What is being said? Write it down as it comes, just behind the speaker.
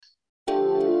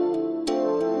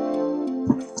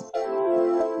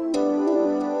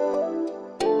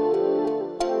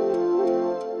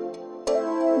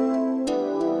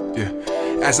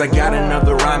As I got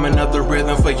another rhyme, another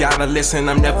rhythm for y'all to listen.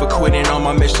 I'm never quitting on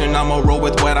my mission, I'ma roll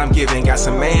with what I'm giving. Got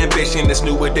some ambition, this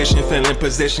new edition, filling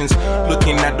positions.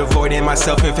 Looking at the void in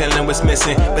myself and feeling what's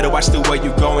missing. Better watch the way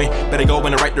you going, better go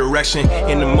in the right direction.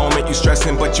 In the moment you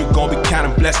stressing, but you gon' be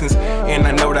counting blessings. And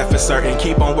I know that for certain,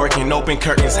 keep on working, open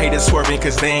curtains. Haters swerving,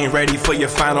 cause they ain't ready for your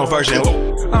final version.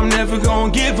 I'm never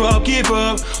gonna give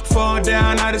up, fall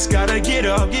down, I just gotta get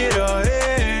up,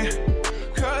 yeah.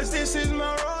 Cause this is my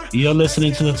road. You're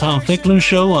listening to the Tom Ficklin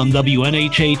Show on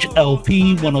WNHH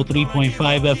LP 103.5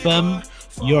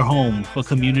 FM, your home for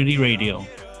community radio.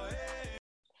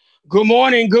 Good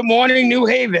morning, New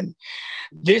Haven.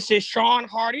 This is Sean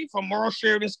Hardy from Morrow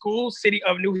Sheridan School, City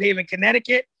of New Haven,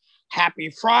 Connecticut. Happy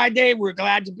Friday. We're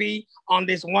glad to be on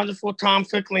this wonderful Tom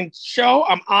Ficklin Show.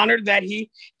 I'm honored that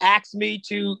he asked me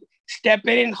to step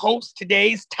in and host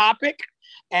today's topic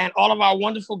and all of our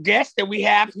wonderful guests that we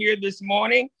have here this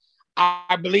morning.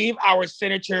 I believe our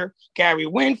Senator Gary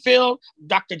Winfield,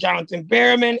 Dr. Jonathan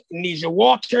Berryman, Nisha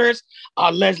Walters,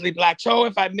 Leslie Blacho.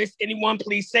 If I missed anyone,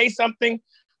 please say something.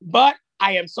 But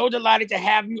I am so delighted to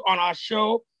have you on our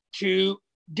show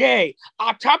today.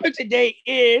 Our topic today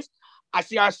is, I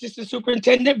see our Assistant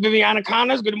Superintendent, Viviana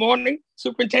Connors. Good morning,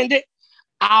 Superintendent.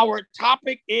 Our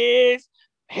topic is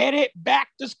headed back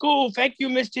to school. Thank you,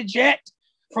 Mr. Jett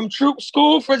from Troop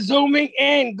School for zooming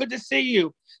in. Good to see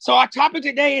you. So our topic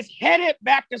today is headed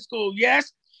back to school.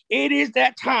 Yes, it is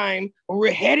that time where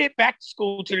we're headed back to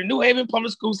school, to the New Haven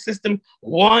Public School System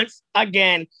once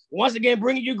again. Once again,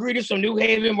 bringing you greetings from New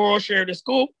Haven Morrow Sheridan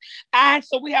School. And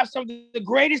so we have some of the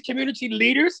greatest community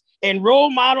leaders and role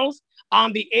models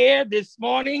on the air this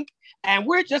morning. And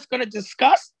we're just going to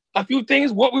discuss a few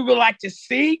things, what we would like to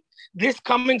see this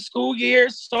coming school year,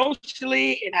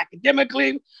 socially and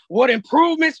academically, what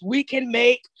improvements we can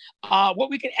make, what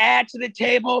we can add to the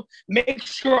table, make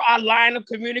sure our line of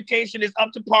communication is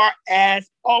up to par as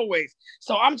always.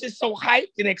 So I'm just so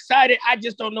hyped and excited. I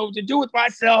just don't know what to do with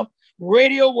myself.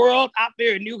 Radio world out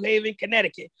there in New Haven,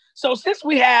 Connecticut. So since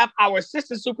we have our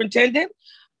Assistant Superintendent,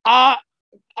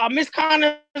 Ms.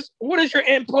 Connors, what is your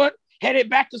input?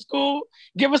 Headed back to school?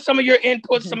 Give us some of your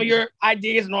input, some of your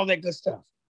ideas and all that good stuff.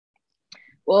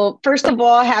 Well, first of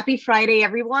all, happy Friday,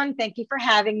 everyone. Thank you for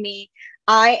having me.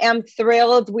 I am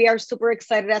thrilled. We are super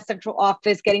excited at Central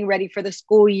Office, getting ready for the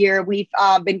school year. We've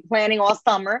been planning all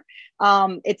summer.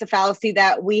 It's a fallacy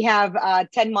that we have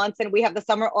 10 months and we have the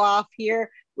summer off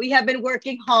here. We have been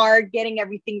working hard, getting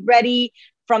everything ready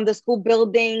from the school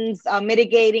buildings,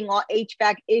 mitigating all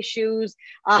HVAC issues,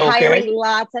 hiring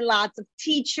lots and lots of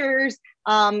teachers.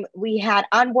 We had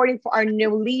onboarding for our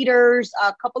new leaders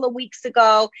a couple of weeks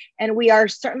ago, and we are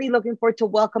certainly looking forward to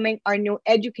welcoming our new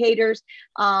educators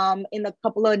in a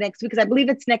couple of next weeks. I believe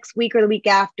it's next week or the week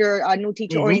after a new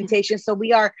teacher orientation. So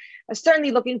we are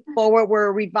certainly looking forward.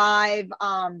 We're Revive.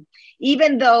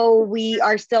 Even though we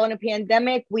are still in a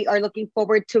pandemic, we are looking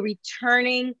forward to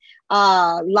returning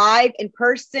live in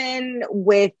person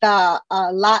with a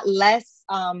lot less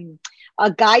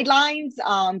guidelines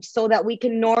so that we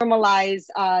can normalize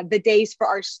the days for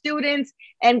our students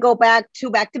and go back to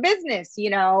business. You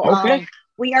know,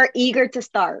 we are eager to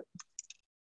start.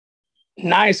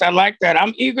 Nice. I like that.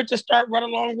 I'm eager to start right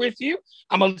along with you.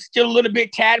 I'm still a little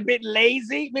bit, tad bit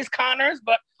lazy, Ms. Connors,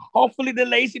 but hopefully the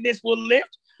laziness will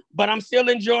lift. But I'm still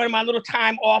enjoying my little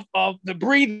time off of the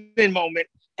breathing moment,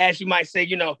 as you might say,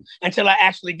 you know, until I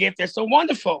actually get there. So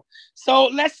wonderful. So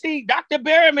let's see, Dr.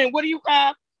 Berryman, what do you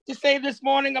have to say this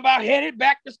morning about headed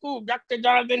back to school? Dr.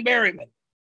 Jonathan Berryman.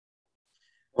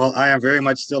 Well, I am very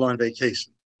much still on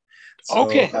vacation. So,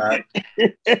 okay.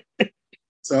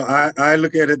 So I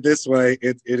look at it this way.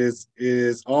 It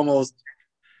is almost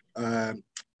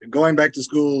going back to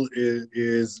school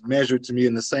is measured to me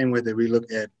in the same way that we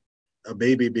look at a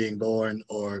baby being born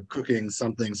or cooking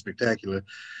something spectacular.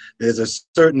 There's a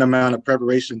certain amount of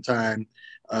preparation time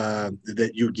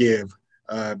that you give.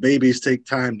 Babies take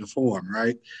time to form,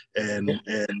 right? And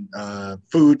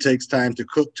food takes time to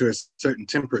cook to a certain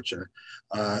temperature.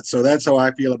 So that's how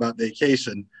I feel about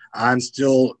vacation. I'm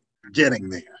still getting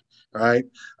there. Right.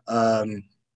 And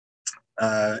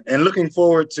looking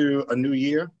forward to a new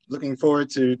year, looking forward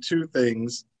to two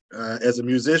things. As a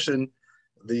musician,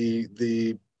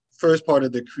 the first part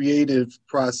of the creative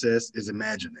process is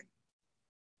imagining,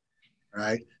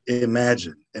 right?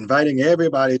 Imagine, inviting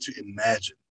everybody to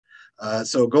imagine.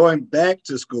 So going back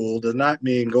to school does not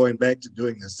mean going back to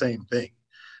doing the same thing,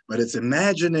 but it's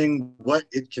imagining what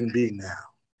it can be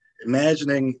now.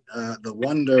 Imagining the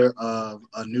wonder of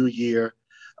a new year.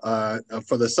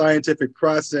 For the scientific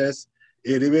process,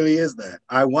 it really is that.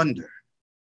 I wonder,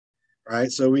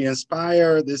 right? So we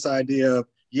inspire this idea of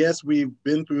yes, we've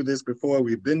been through this before,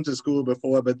 we've been to school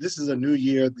before, but this is a new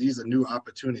year, these are new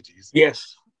opportunities.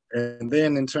 Yes. And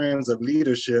then in terms of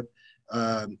leadership,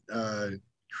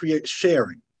 create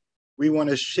sharing. We want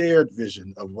a shared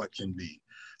vision of what can be.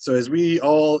 So as we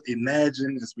all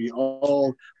imagine, as we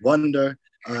all wonder,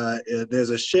 there's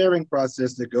a sharing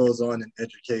process that goes on in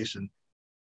education.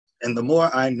 And the more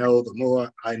I know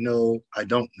I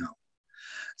don't know.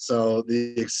 So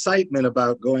the excitement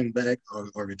about going back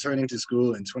or returning to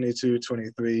school in 22,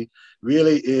 23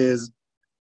 really is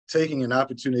taking an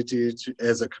opportunity to,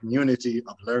 as a community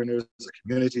of learners, a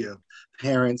community of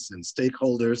parents and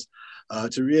stakeholders,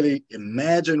 to really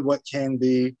imagine what can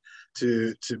be,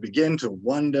 to begin to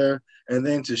wonder, and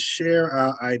then to share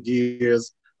our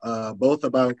ideas, both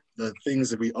about the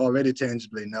things that we already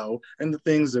tangibly know and the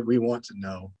things that we want to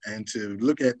know, and to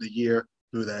look at the year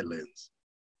through that lens.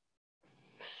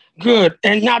 Good.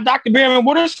 And now, Dr. Bierman,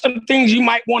 what are some things you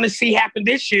might want to see happen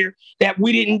this year that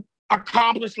we didn't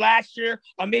accomplish last year,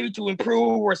 or maybe to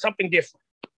improve or something different?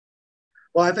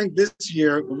 Well, I think this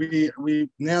year, we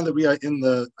now that we are in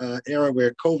the era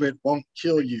where COVID won't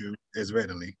kill you as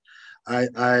readily,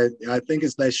 I think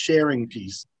it's that sharing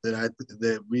piece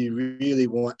that we really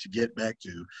want to get back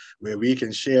to, where we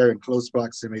can share in close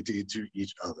proximity to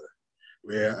each other.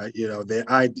 Where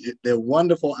they're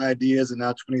wonderful ideas in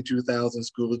our 22,000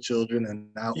 school children and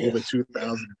now over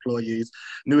 2,000 employees.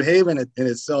 New Haven in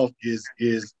itself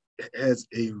has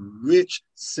a rich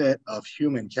set of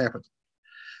human capital.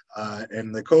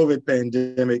 And the COVID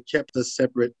pandemic kept us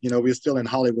separate. We're still in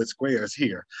Hollywood Squares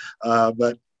here,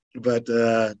 but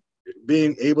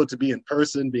being able to be in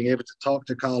person, being able to talk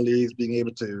to colleagues, being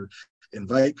able to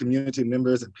invite community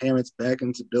members and parents back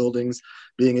into buildings,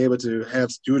 being able to have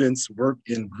students work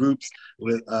in groups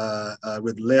with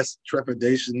less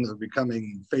trepidation of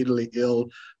becoming fatally ill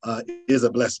is a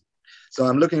blessing. So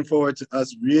I'm looking forward to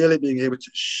us really being able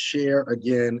to share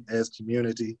again as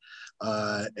community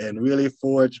and really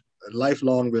forge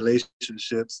lifelong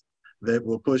relationships that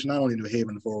will push not only New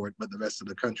Haven forward, but the rest of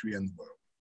the country and the world.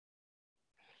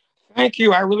 Thank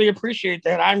you. I really appreciate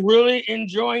that. I'm really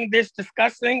enjoying this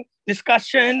discussion.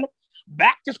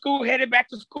 Back to school, headed back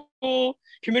to school,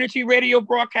 community radio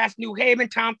broadcast, New Haven,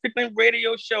 Tom Ficklin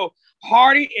radio show.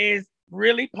 Hardy is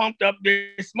really pumped up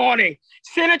this morning.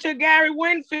 Senator Gary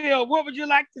Winfield, what would you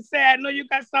like to say? I know you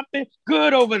got something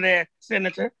good over there,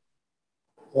 Senator.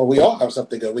 Well, we all have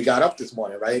something good. We got up this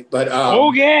morning, right? But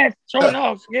oh yeah, sure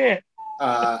enough, yeah.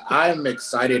 I'm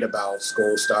excited about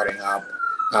school starting up.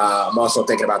 I'm also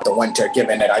thinking about the winter,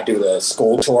 given that I do the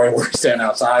school tour. We're standing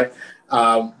outside.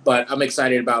 But I'm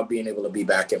excited about being able to be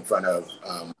back in front of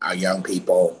our young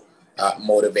people,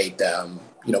 motivate them.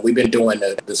 We've been doing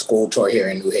the school tour here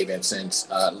in New Haven since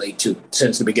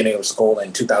the beginning of school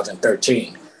in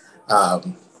 2013.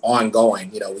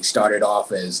 Ongoing, we started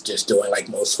off as just doing like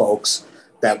most folks,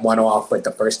 that went off with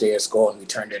the first day of school, and we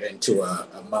turned it into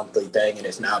a monthly thing, and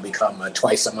it's now become a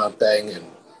twice a month thing, and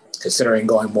considering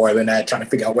going more than that, trying to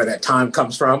figure out where that time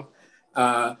comes from.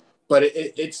 But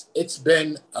it's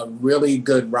been a really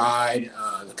good ride.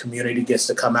 The community gets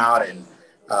to come out and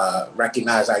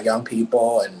recognize our young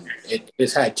people, and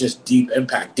it's had just deep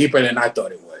impact, deeper than I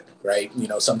thought it would, right?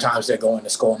 Sometimes they're going to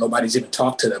school and nobody's even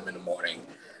talked to them in the morning,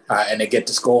 and they get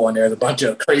to school and there's a bunch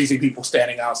of crazy people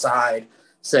standing outside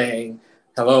saying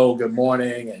hello, good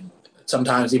morning, and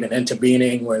sometimes even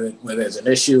intervening where there's an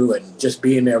issue, and just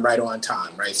being there right on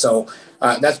time, right? So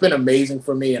that's been amazing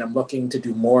for me, and I'm looking to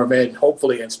do more of it and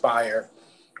hopefully inspire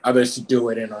others to do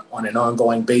it on an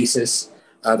ongoing basis,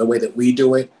 the way that we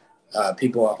do it.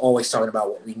 People are always talking about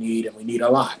what we need, and we need a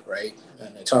lot, right?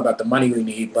 And they talk about the money we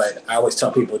need, but I always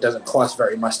tell people it doesn't cost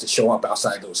very much to show up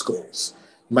outside those schools.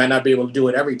 You might not be able to do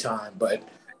it every time, but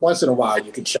once in a while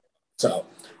you can show up. So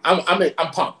I'm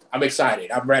pumped. I'm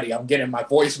excited. I'm ready. I'm getting my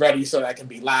voice ready so that I can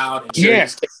be loud and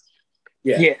serious.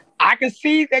 Yeah. I can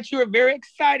see that you are very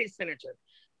excited, Senator,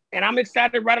 and I'm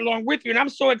excited right along with you. And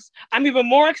I'm even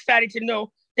more excited to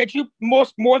know that you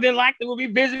more than likely will be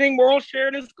visiting World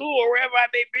Sheridan School or wherever I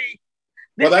may be.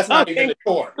 Well, that's not even the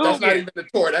tour. That's not even the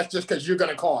tour. That's just because you're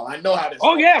going to call. I know how this.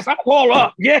 Oh, yes, I'll call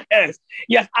up. Yes.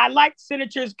 I like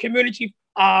Senator's community.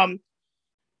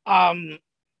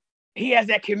 He has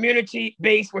that community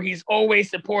base where he's always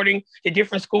supporting the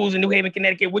different schools in New Haven,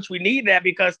 Connecticut, which we need that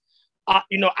because,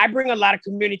 I bring a lot of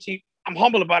community. I'm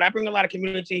humble about it. I bring a lot of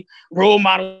community role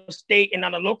models, state and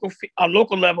on a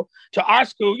local level to our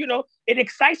school. It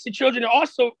excites the children. It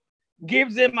also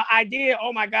gives them an idea.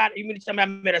 Oh my God, you mean to tell me I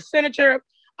met a senator,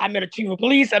 I met a chief of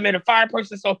police, I met a fire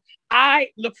person. So I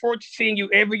look forward to seeing you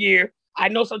every year. I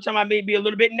know sometimes I may be a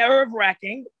little bit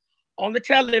nerve-wracking on the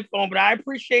telephone, but I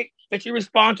appreciate that you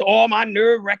respond to all my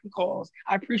nerve-wracking calls.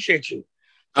 I appreciate you.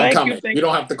 I'm coming. You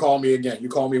don't have to call me again. You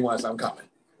call me once, I'm coming.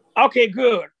 Okay,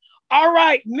 good. All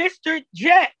right, Mr.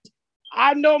 Jet.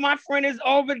 I know my friend is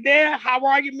over there. How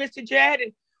are you, Mr. Jet?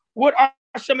 And what are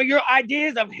some of your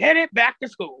ideas of headed back to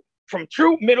school? From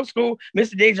Troop Middle School,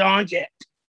 Mr. Dejon Jet.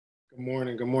 Good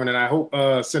morning. Good morning. I hope,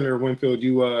 Senator Winfield,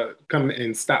 you come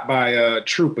and stop by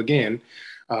Troop again.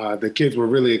 The kids were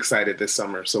really excited this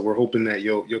summer, so we're hoping that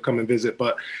you'll come and visit.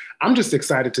 But I'm just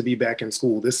excited to be back in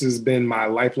school. This has been my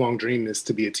lifelong dream, is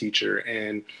to be a teacher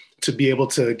and to be able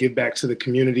to give back to the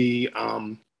community.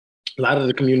 A lot of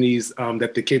the communities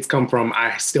that the kids come from,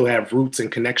 I still have roots and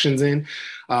connections in.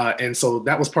 And so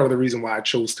that was part of the reason why I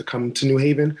chose to come to New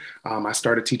Haven. I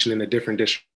started teaching in a different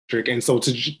district. And so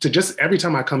to just every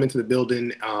time I come into the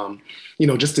building,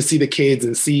 just to see the kids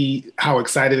and see how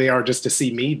excited they are just to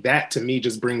see me, that to me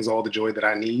just brings all the joy that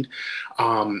I need.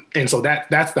 And so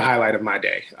that's the highlight of my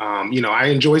day. I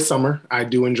enjoy summer. I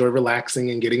do enjoy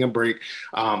relaxing and getting a break,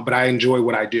 but I enjoy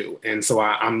what I do. And so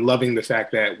I'm loving the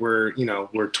fact that we're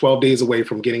 12 days away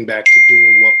from getting back to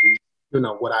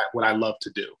doing what I love to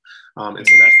do. And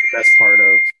so that's the best part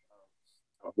of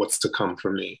what's to come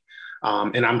for me.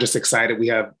 And I'm just excited. We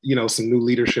have, some new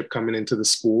leadership coming into the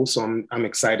school. So I'm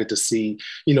excited to see,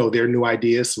 their new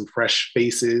ideas, some fresh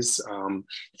faces,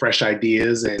 fresh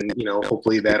ideas, and,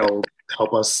 hopefully that'll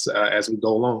help us as we go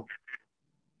along.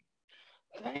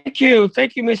 Thank you.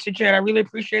 Thank you, Mr. Jet. I really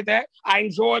appreciate that. I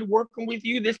enjoyed working with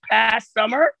you this past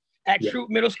summer at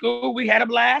Troop Middle School. We had a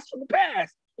blast from the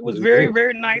past. It was very,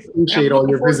 very nice. Appreciate all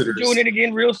your visitors. Doing it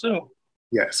again real soon.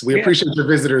 Yes, we appreciate your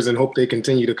visitors and hope they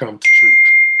continue to come to Troop.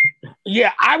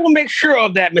 Yeah, I will make sure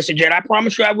of that, Mr. Jet. I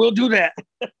promise you I will do that.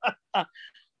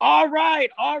 All right.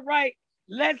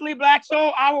 Leslie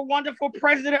Blacksoul, our wonderful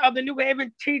president of the New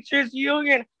Haven Teachers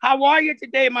Union. How are you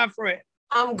today, my friend?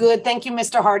 I'm good. Thank you,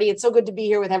 Mr. Hardy. It's so good to be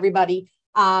here with everybody.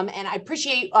 And I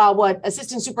appreciate what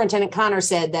Assistant Superintendent Connor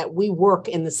said, that we work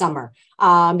in the summer,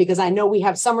 because I know we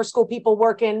have summer school people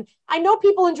working. I know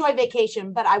people enjoy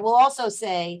vacation, but I will also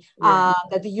say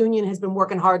that the union has been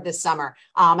working hard this summer.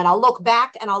 And I'll look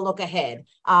back and I'll look ahead.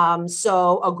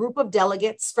 So a group of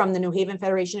delegates from the New Haven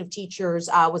Federation of Teachers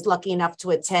was lucky enough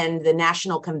to attend the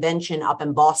national convention up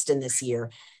in Boston this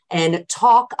year and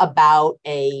talk about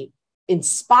a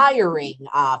inspiring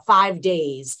 5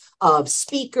 days of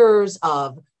speakers,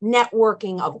 of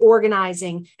networking, of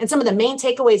organizing. And some of the main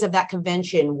takeaways of that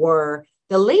convention were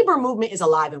the labor movement is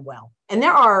alive and well. And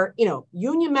there are,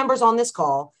 union members on this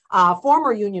call,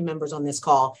 former union members on this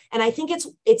call. And I think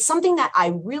it's something that I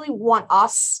really want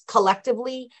us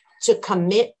collectively to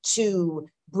commit to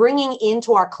bringing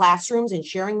into our classrooms and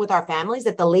sharing with our families,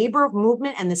 that the labor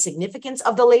movement and the significance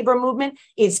of the labor movement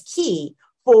is key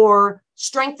for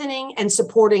strengthening and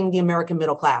supporting the American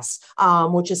middle class,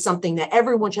 which is something that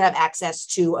everyone should have access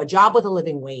to: a job with a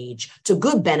living wage, to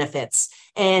good benefits.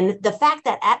 And the fact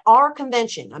that at our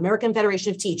convention, American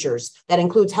Federation of Teachers, that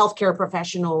includes healthcare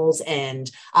professionals and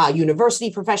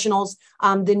university professionals,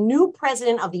 the new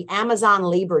president of the Amazon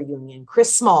Labor Union,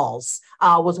 Chris Smalls,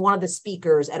 was one of the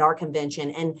speakers at our convention.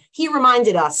 And he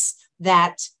reminded us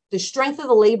that the strength of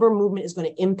the labor movement is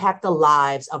going to impact the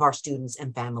lives of our students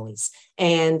and families.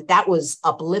 And that was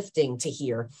uplifting to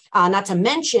hear. Not to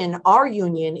mention, our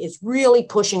union is really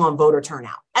pushing on voter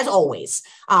turnout, as always.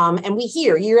 And we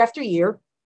hear year after year,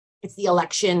 it's the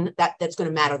election that's going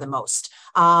to matter the most.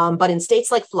 But in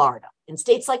states like Florida, in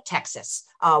states like Texas,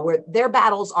 where their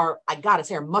battles are, I gotta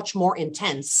say, are much more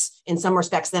intense in some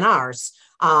respects than ours,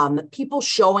 people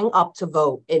showing up to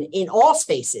vote in all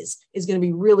spaces is going to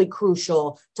be really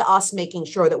crucial to us making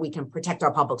sure that we can protect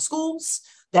our public schools,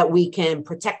 that we can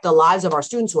protect the lives of our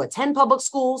students who attend public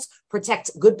schools,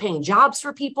 protect good paying jobs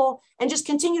for people, and just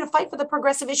continue to fight for the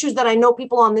progressive issues that I know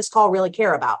people on this call really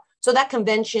care about. So that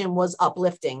convention was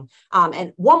uplifting.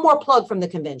 And one more plug from the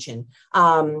convention.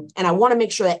 And I want to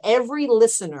make sure that every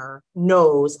listener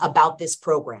knows about this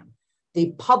program,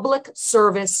 the Public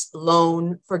Service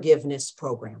Loan Forgiveness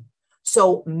Program.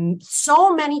 So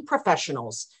many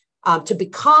professionals to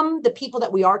become the people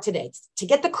that we are today, to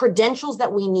get the credentials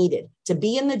that we needed to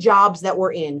be in the jobs that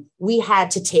we're in, we had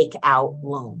to take out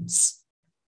loans.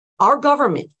 Our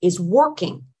government is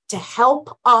working to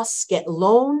help us get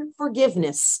loan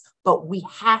forgiveness, but we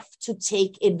have to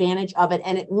take advantage of it.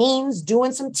 And it means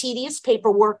doing some tedious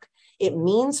paperwork. It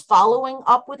means following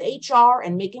up with HR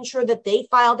and making sure that they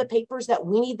file the papers that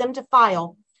we need them to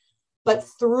file. But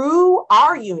through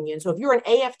our union, so if you're an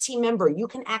AFT member, you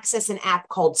can access an app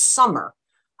called Summer.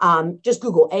 Just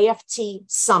Google AFT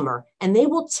Summer, and they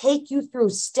will take you through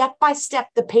step by step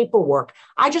the paperwork.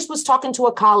 I just was talking to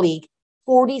a colleague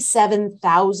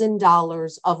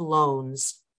 $47,000 of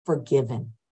loans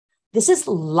forgiven. This is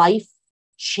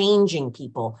life-changing,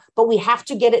 people, but we have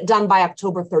to get it done by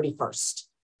October 31st.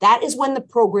 That is when the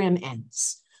program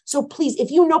ends. So please,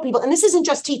 if you know people, and this isn't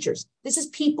just teachers, this is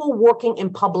people working in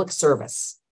public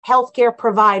service, healthcare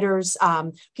providers,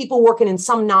 people working in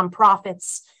some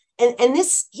nonprofits. And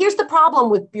this, here's the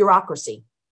problem with bureaucracy.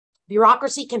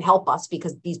 Bureaucracy can help us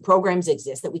because these programs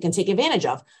exist that we can take advantage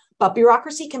of, but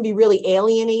bureaucracy can be really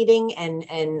alienating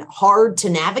and hard to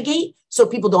navigate, so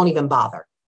people don't even bother.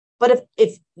 But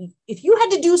if you had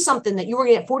to do something that you were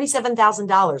going to get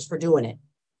 $47,000 for doing it,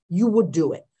 you would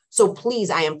do it. So please,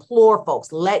 I implore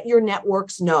folks, let your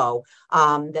networks know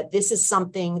that this is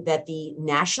something that the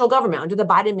national government under the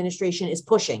Biden administration is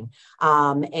pushing.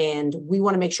 And we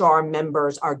want to make sure our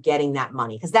members are getting that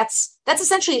money, because that's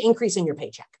essentially an increase in your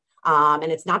paycheck.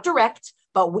 And it's not direct,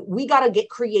 but we got to get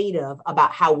creative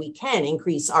about how we can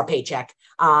increase our paycheck.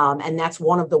 And that's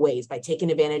one of the ways, by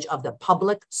taking advantage of the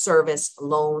Public Service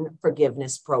Loan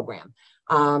Forgiveness Program.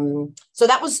 So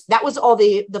that was all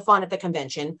the fun at the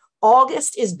convention.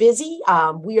 August is busy.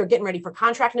 We are getting ready for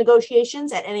contract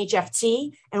negotiations at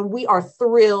NHFT, and we are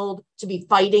thrilled to be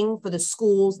fighting for the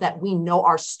schools that we know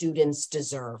our students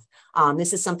deserve.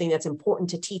 This is something that's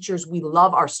important to teachers. We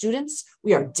love our students.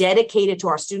 We are dedicated to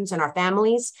our students and our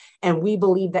families, and we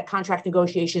believe that contract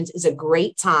negotiations is a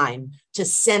great time to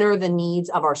center the needs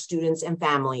of our students and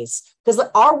families, because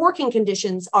our working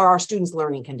conditions are our students'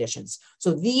 learning conditions.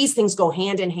 So these things go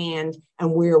hand in hand,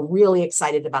 and we're really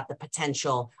excited about the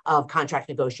potential of contract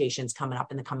negotiations coming up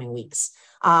in the coming weeks.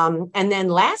 And then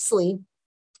lastly,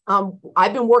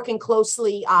 I've been working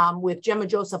closely with Gemma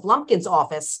Joseph Lumpkin's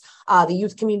office, the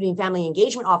Youth Community and Family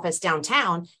Engagement Office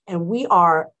downtown, and we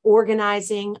are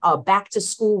organizing a back to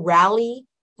school rally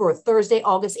for Thursday,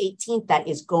 August 18th. That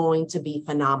is going to be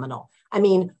phenomenal. I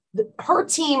mean, her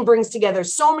team brings together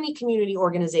so many community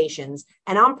organizations,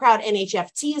 and I'm proud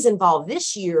NHFT is involved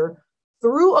this year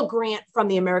through a grant from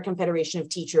the American Federation of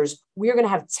Teachers. We're going to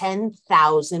have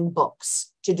 10,000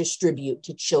 books to distribute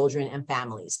to children and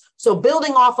families. So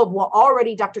building off of what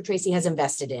already Dr. Tracy has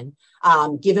invested in,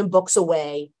 giving books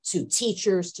away to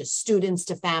teachers, to students,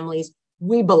 to families.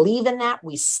 We believe in that.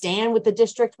 We stand with the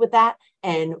district with that.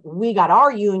 And we got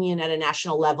our union at a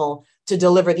national level to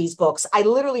deliver these books. I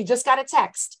literally just got a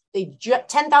text.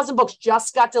 10,000 books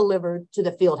just got delivered to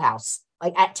the field house,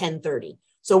 like at 10:30.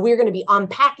 So we're going to be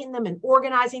unpacking them and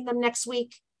organizing them next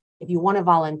week. If you want to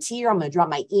volunteer, I'm going to drop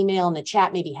my email in the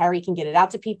chat. Maybe Harry can get it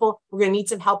out to people. We're going to need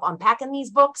some help unpacking these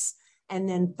books. And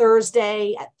then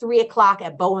Thursday at 3:00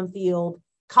 at Bowen Field,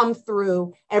 come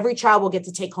through. Every child will get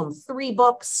to take home 3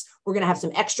 books. We're going to have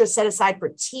some extra set aside for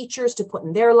teachers to put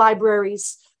in their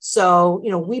libraries. So,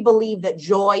 we believe that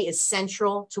joy is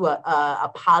central to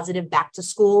a positive back to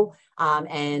school.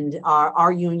 And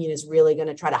our union is really going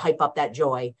to try to hype up that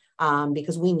joy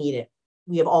because we need it.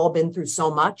 We have all been through so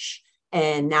much.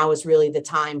 And now is really the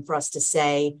time for us to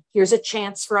say, here's a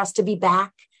chance for us to be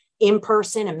back in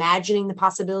person, imagining the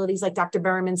possibilities, like Dr.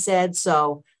 Berryman said.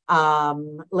 So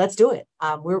let's do it.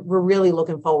 We're really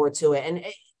looking forward to it. And,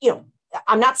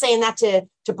 I'm not saying that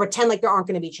to pretend like there aren't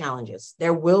going to be challenges.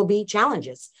 There will be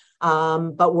challenges,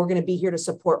 but we're going to be here to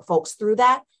support folks through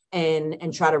that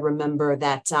and try to remember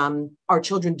that our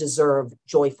children deserve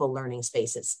joyful learning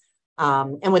spaces.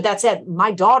 And with that said,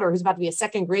 my daughter, who's about to be a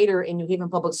second grader in New Haven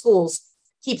Public Schools,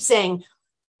 keeps saying,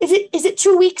 is it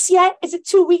 2 weeks yet? Is it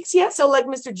 2 weeks yet? So like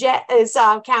Mr. Jet is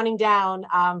counting down,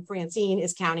 Francine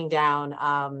is counting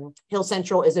down. Hill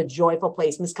Central is a joyful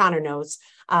place. Miss Connor knows.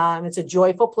 It's a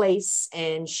joyful place,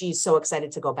 and she's so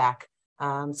excited to go back.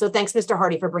 So thanks, Mr.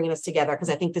 Hardy, for bringing us together, because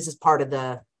I think this is part of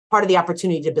the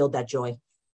opportunity to build that joy.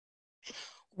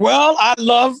 Well, I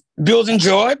love building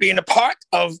joy, being a part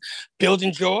of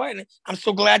building joy. And I'm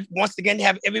so glad once again to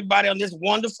have everybody on this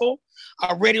wonderful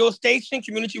radio station,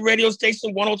 community radio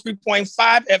station,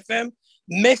 103.5 FM.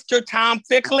 Mr. Tom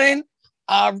Ficklin,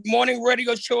 morning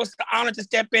radio show. It's an honor to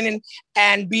step in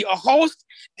and be a host.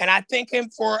 And I thank him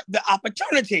for the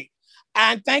opportunity.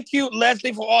 And thank you,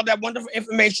 Leslie, for all that wonderful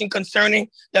information concerning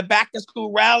the back to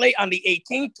school rally on the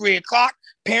 18th, 3:00.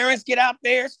 Parents, get out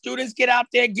there. Students, get out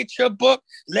there. Get your book.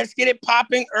 Let's get it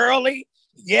popping early.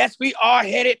 Yes, we are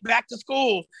headed back to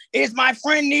school. Is my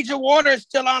friend Nija Waters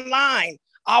still online?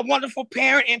 Our wonderful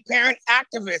parent and parent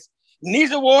activist.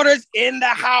 Nija Waters in the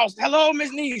house. Hello,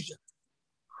 Miss Nija.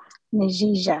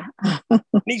 Nija.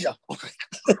 Nija.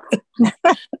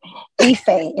 Ife,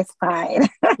 it's fine.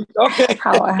 Okay.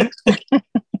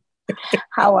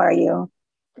 How are you?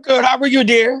 Good. How are you,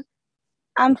 dear?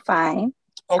 I'm fine.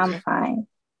 Okay. I'm fine.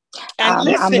 And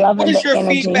listen, I'm loving what is the your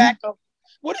energy.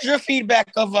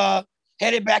 feedback of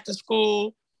headed back to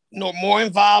school, more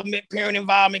involvement, parent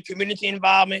involvement, community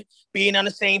involvement, being on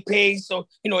the same page, so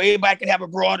everybody can have a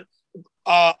broad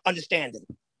understanding?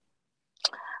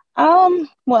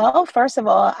 Well, first of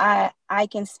all, I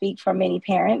can speak for many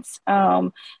parents.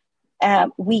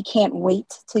 We can't wait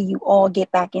till you all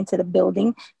get back into the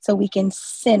building so we can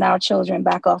send our children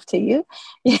back off to you.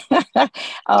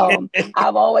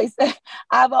 I've always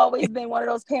been one of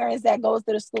those parents that goes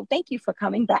to the school. Thank you for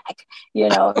coming back.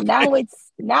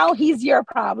 Now he's your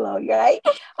problem, right?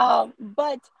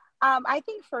 But I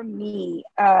think for me,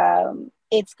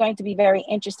 it's going to be very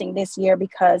interesting this year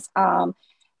because from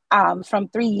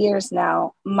 3 years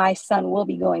now, my son will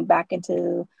be going back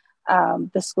into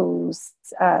the schools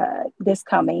this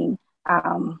coming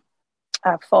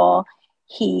fall.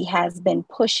 He has been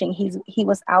pushing. He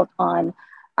was out on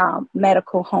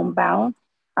medical homebound,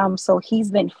 so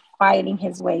he's been fighting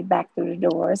his way back through the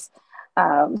doors.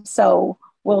 So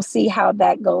we'll see how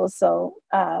that goes. So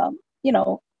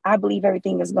I believe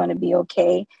everything is going to be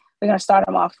okay. We're going to start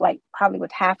him off probably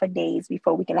with half a days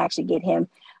before we can actually get him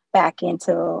back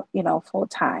into full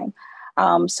time.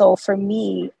 So for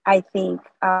me, I think,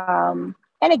 and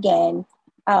again,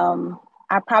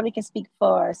 I probably can speak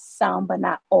for some, but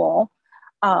not all.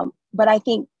 But I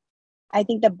think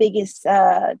the biggest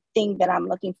thing that I'm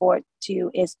looking forward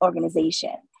to is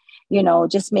organization.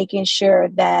 Just making sure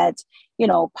that,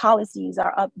 policies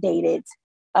are updated,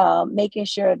 making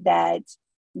sure that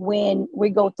when we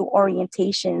go through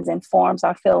orientations and forms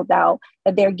are filled out,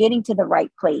 that they're getting to the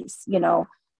right place,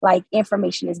 like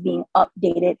information is being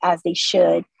updated as they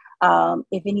should.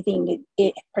 If anything,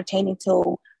 it pertaining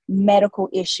to medical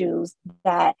issues,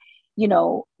 that,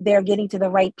 they're getting to the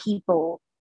right people.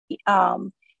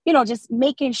 Just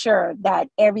making sure that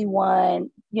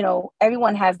everyone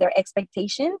has their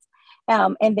expectations.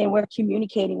 And then we're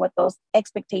communicating what those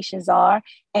expectations are.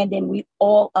 And then we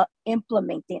all are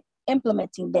implementing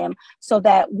them so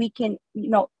that we can,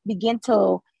 begin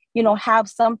to, have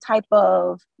some type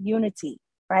of unity.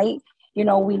 Right?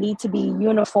 We need to be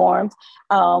uniformed.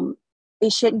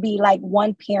 It shouldn't be like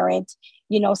one parent,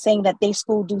 saying that they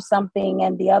school do something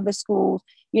and the other school,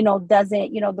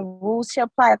 doesn't, the rules should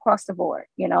apply across the board,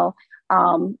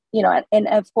 and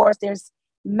of course there's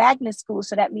magnet schools.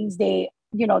 So that means their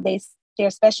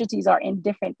specialties are in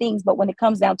different things. But when it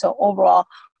comes down to overall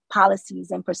policies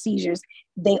and procedures,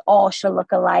 they all should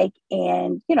look alike.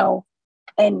 And,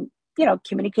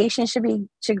 communication should be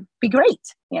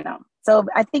great, So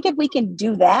I think if we can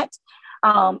do that,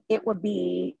 it would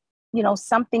be,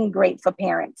 something great for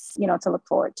parents, to look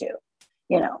forward to,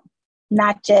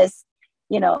 not just,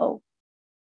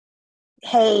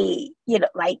 hey,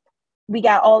 we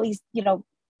got all these,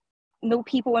 new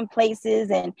people in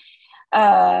places and,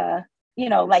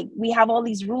 we have all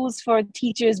these rules for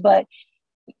teachers, but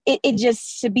it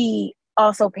just should be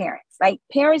also parents.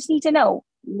 Parents need to know,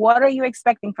 what are you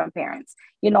expecting from parents?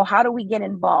 How do we get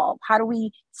involved? How do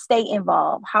we stay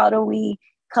involved? How do we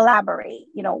collaborate?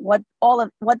 What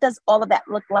does all of that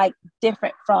look like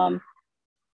different from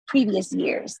previous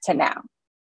years to now?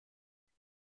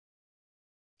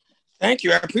 Thank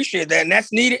you. I appreciate that. And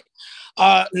that's needed.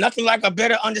 Nothing like a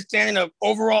better understanding of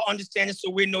overall understanding, so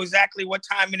we know exactly what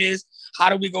time it is. How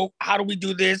do we go? How do we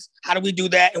do this? How do we do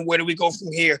that? And where do we go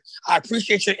from here? I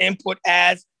appreciate your input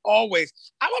as always.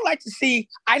 I would like to see,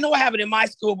 I know I have it in my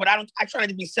school, but I try not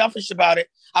to be selfish about it.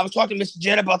 I was talking to Mr.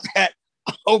 Jen about that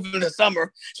over the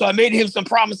summer. So I made him some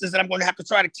promises that I'm going to have to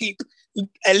try to keep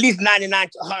at least 99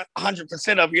 to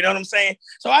 100% of, you know what I'm saying?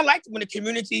 So I like when the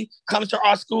community comes to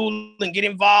our school and get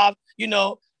involved,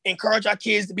 encourage our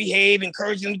kids to behave,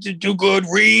 encourage them to do good,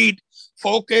 read,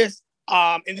 focus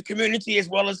in the community as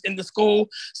well as in the school.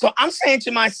 So I'm saying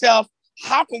to myself,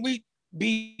 how can we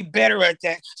be better at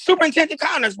that? Superintendent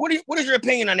Connors, what is your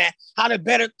opinion on that? How to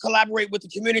better collaborate with the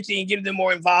community and get them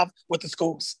more involved with the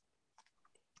schools?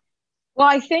 Well,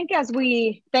 I think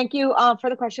thank you for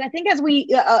the question. I think as we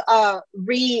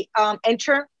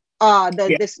enter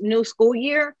this new school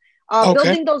year,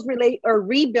 building those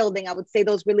rebuilding, I would say,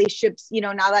 those relationships,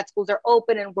 now that schools are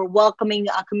open and we're welcoming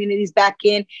communities back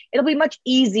in, it'll be much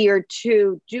easier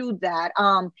to do that.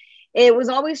 It was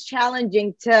always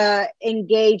challenging to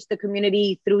engage the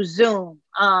community through Zoom.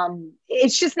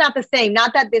 It's just not the same.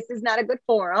 Not that this is not a good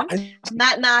forum,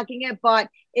 not knocking it, but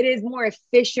it is more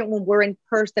efficient when we're in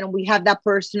person and we have that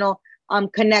personal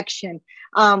connection.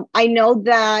 I know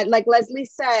that, like Leslie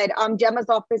said, Gemma's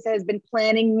office has been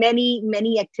planning many,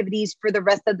 many activities for the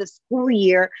rest of the school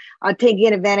year,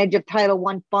 taking advantage of Title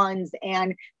I funds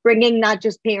and bringing not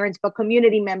just parents, but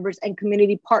community members and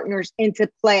community partners into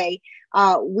play.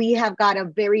 We have got a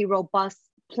very robust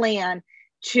plan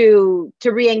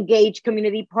re-engage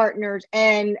community partners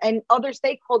and other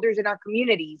stakeholders in our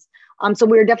communities. So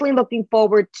we're definitely looking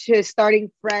forward to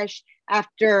starting fresh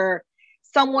after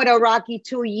somewhat a rocky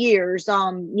 2 years.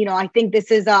 I think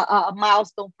this is a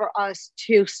milestone for us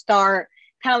to start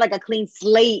kind of like a clean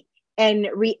slate and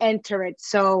re-enter it.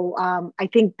 So I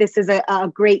think this is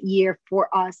a great year for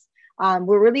us.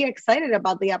 We're really excited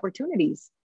about the opportunities.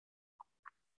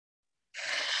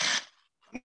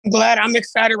 Glad I'm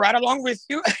excited right along with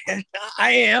you.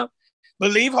 I am.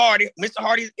 Believe Hardy. Mr.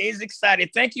 Hardy is excited.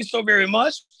 Thank you so very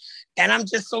much. And I'm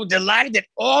just so delighted that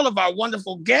all of our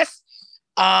wonderful guests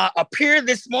appeared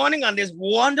this morning on this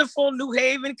wonderful New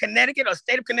Haven, Connecticut, or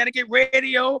State of Connecticut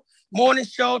radio morning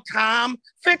show, Tom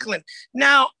Ficklin.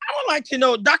 Now, I would like to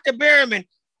know, Dr. Berryman,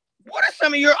 what are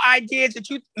some of your ideas that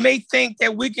you may think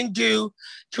that we can do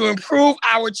to improve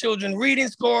our children's reading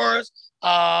scores,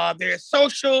 their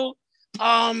social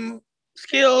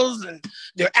skills, and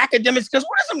their academic skills?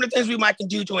 What are some of the things we might can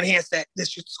do to enhance that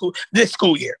this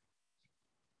school year?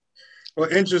 Well,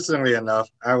 interestingly enough,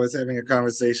 I was having a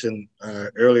conversation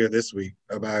earlier this week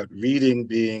about reading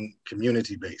being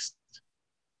community-based.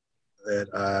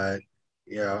 That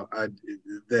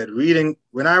that reading,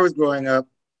 when I was growing up,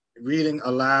 reading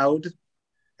aloud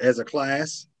as a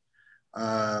class,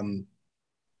 having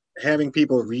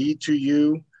people read to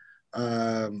you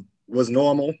was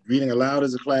normal. Reading aloud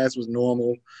as a class was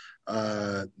normal.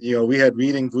 We had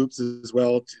reading groups as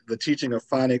well, the teaching of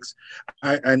phonics.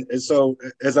 And so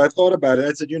as I thought about it,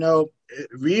 I said,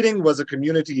 reading was a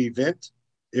community event.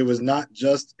 It was not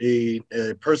just a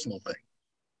personal thing.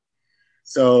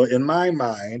 So in my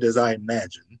mind, as I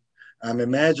imagine, I'm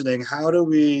imagining how do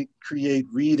we create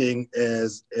reading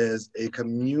as a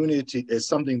community, as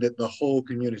something that the whole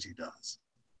community does.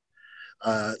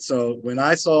 So when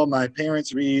I saw my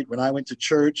parents read, when I went to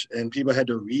church and people had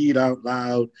to read out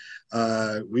loud,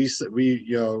 we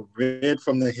read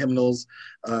from the hymnals.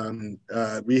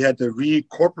 We had to read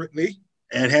corporately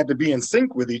and had to be in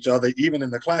sync with each other, even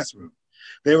in the classroom.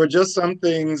 There were just some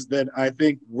things that I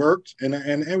think worked, and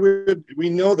we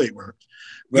know they worked.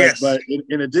 But, yes. But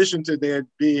in addition to their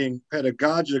being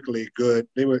pedagogically good,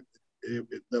 they were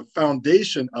the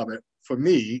foundation of it for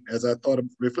me, as I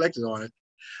reflected on it,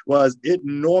 was it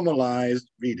normalized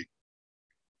reading.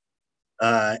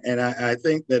 And I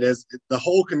think that as the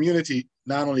whole community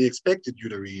not only expected you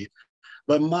to read,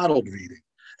 but modeled reading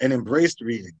and embraced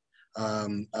reading.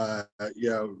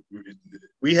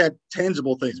 We had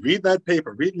tangible things. Read that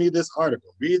paper, read me this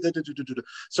article, read that.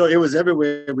 So it was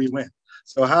everywhere we went.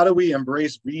 So how do we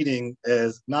embrace reading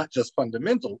as not just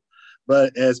fundamental,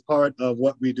 but as part of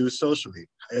what we do socially,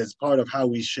 as part of how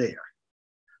we share?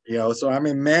 So I'm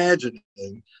imagining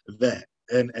that.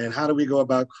 And how do we go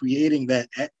about creating that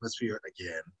atmosphere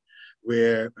again,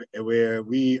 where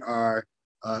we are,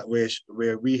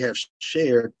 where we have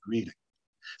shared reading?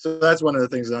 So that's one of the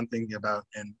things I'm thinking about,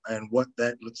 and what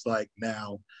that looks like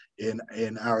now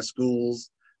in our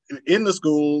schools, in the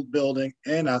school building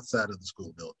and outside of the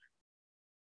school building.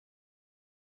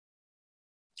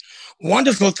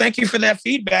 Wonderful. Thank you for that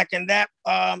feedback, and that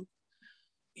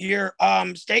your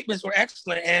statements were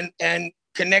excellent and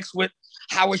connects with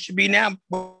how it should be now,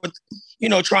 with,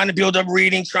 trying to build up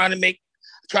reading, trying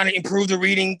to improve the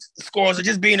reading scores, or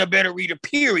just being a better reader,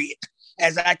 period.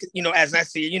 As I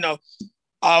see it,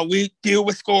 we deal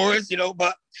with scores,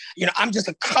 but,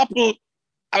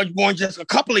 I was born just a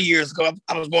couple of years ago.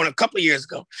 I was born a couple of years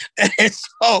ago. And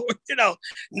so,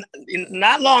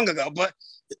 not long ago, but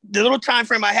the little time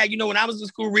frame I had, when I was in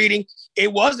school reading,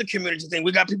 it was a community thing.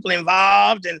 We got people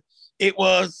involved, and it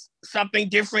was something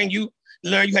different. You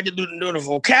learned, you had to know the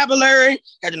vocabulary,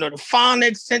 had to know the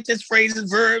phonics, sentence, phrases,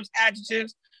 verbs,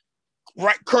 adjectives,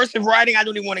 cursive writing. I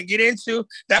don't even want to get into.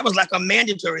 That was like a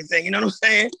mandatory thing. You know what I'm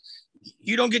saying?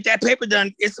 You don't get that paper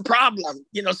done, it's a problem.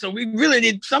 So we really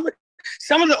need some of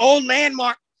the old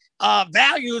landmark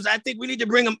values. I think we need to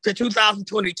bring them to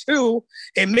 2022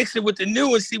 and mix it with the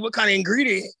new and see what kind of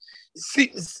ingredient,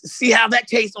 see how that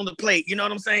tastes on the plate. You know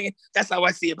what I'm saying? That's how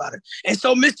I see about it. And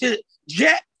so, Mr.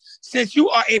 Jett, since you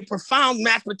are a profound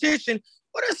mathematician,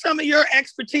 what are some of your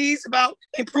expertise about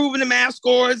improving the math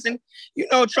scores and,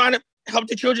 trying to help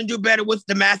the children do better with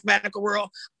the mathematical world?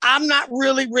 I'm not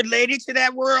really related to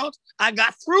that world. I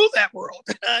got through that world.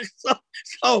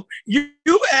 So you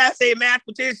as a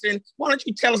mathematician, why don't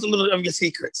you tell us a little of your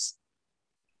secrets?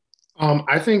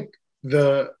 I think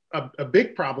a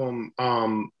big problem,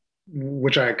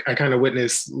 which I kind of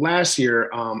witnessed last year,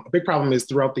 a big problem is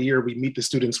throughout the year, we meet the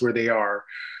students where they are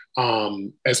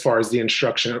as far as the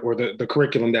instruction or the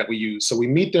curriculum that we use. So we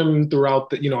meet them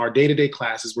throughout our day-to-day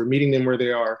classes. We're meeting them where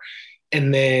they are.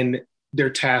 And then they're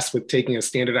tasked with taking a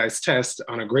standardized test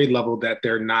on a grade level that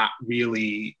they're not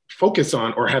really focused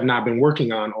on or have not been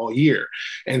working on all year.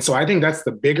 And so I think that's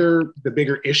the bigger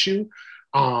issue.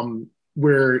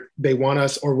 Where they want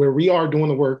us, or where we are doing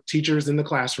the work, teachers in the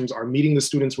classrooms are meeting the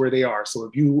students where they are.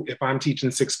 So if I'm teaching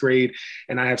 6th grade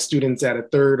and I have students at a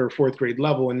 3rd or 4th grade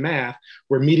level in math,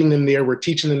 we're meeting them there, we're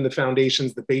teaching them the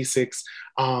foundations, the basics,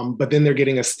 but then they're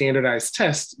getting a standardized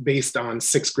test based on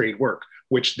 6th grade work,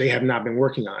 which they have not been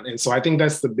working on. And so I think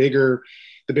that's the bigger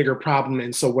problem.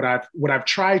 And so what I've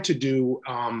tried to do,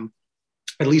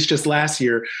 at least just last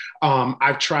year,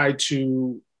 I've tried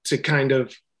to kind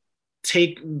of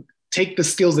take the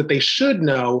skills that they should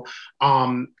know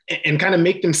and kind of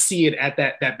make them see it at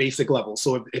that basic level.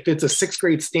 So if it's a 6th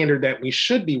grade standard that we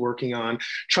should be working on,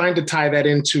 trying to tie that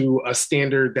into a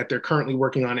standard that they're currently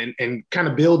working on and kind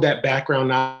of build that background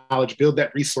knowledge, build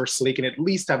that resource so they can at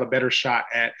least have a better shot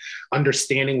at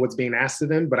understanding what's being asked of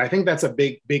them. But I think that's a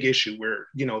big issue where,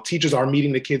 teachers are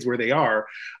meeting the kids where they are,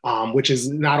 which is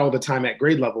not all the time at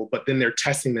grade level, but then they're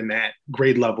testing them at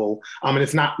grade level. And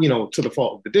it's not, to the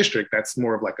fault of the district, that's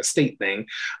more of like a state thing.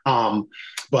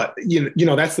 But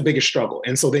that's the biggest struggle.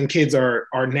 And so then kids are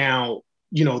now,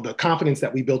 the confidence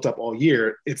that we built up all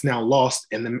year, it's now lost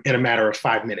in a matter of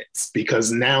 5 minutes,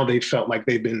 because now they felt like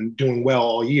they've been doing well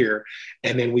all year.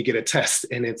 And then we get a test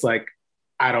and it's like,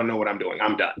 I don't know what I'm doing.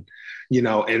 I'm done.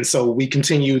 And so we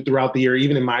continue throughout the year.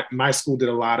 Even in my school did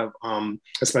a lot of,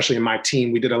 especially in my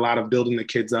team, we did a lot of building the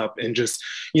kids up and just,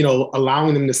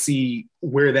 allowing them to see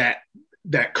where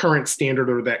that current standard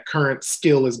or that current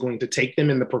skill is going to take them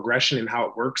in the progression and how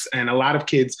it works. And a lot of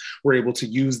kids were able to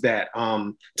use that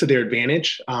to their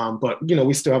advantage. But,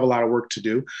 we still have a lot of work to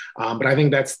do. But I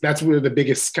think that's where the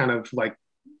biggest kind of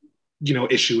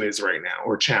issue is right now,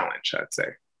 or challenge, I'd say.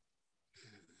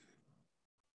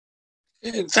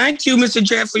 Thank you, Mr.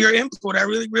 Jett, for your input. I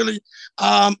really, really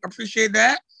appreciate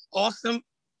that. Awesome.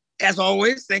 As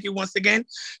always, thank you once again.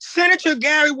 Senator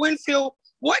Gary Winfield,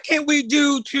 what can we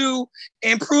do to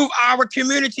improve our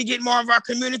community, get more of our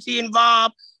community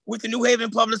involved with the New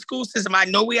Haven public school system? I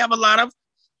know we have a lot of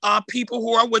people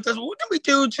who are with us. What can we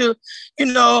do to,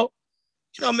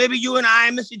 maybe you and I,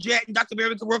 Mr. Jett and Dr.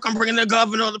 Berry, could work on bringing the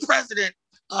governor or the president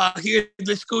here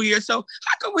this school year. So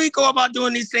how can we go about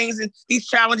doing these things and these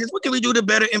challenges? What can we do to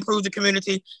better improve the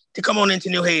community to come on into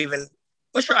New Haven?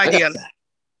 What's your idea on that?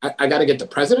 I got to get the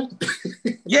president?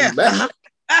 Yeah.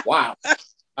 Wow.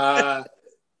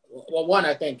 Well, one,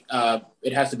 I think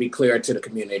it has to be clear to the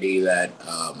community that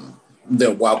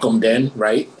they're welcomed in,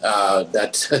 right?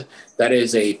 That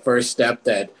is a first step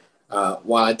that,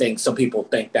 while I think some people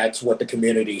think that's what the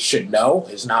community should know,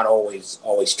 is not always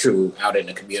true out in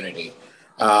the community.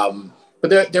 But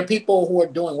there are people who are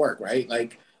doing work, right?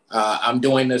 Like I'm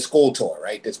doing the school tour,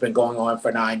 right? That's been going on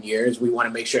for 9 years. We want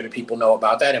to make sure that people know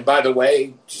about that. And by the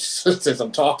way, just as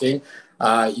I'm talking,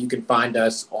 you can find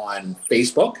us on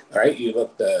Facebook, all right? You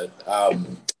look the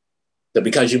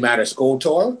Because You Matter school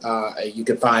tour. You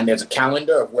can find there's a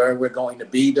calendar of where we're going to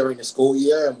be during the school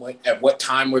year and at what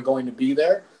time we're going to be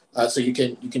there. So you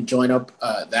can join up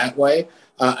that way.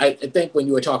 I think when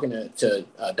you were talking to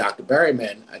Dr.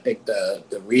 Berryman, I think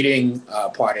the reading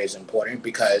part is important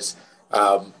because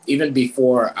even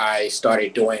before I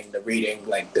started doing the reading,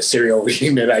 like the serial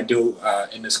reading that I do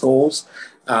in the schools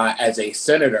as a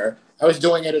senator, I was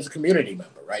doing it as a community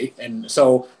member, right? And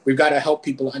so we've got to help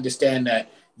people understand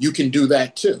that you can do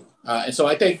that too. And so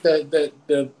I think the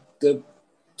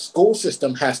school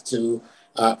system has to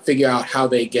figure out how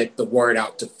they get the word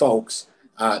out to folks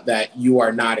that you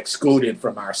are not excluded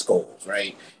from our schools,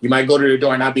 right? You might go to the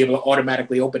door and not be able to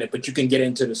automatically open it, but you can get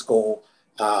into the school.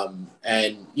 And,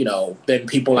 then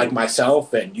people like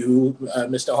myself and you,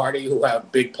 Mr. Hardy, who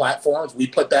have big platforms, we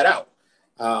put that out.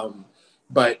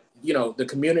 But the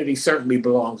community certainly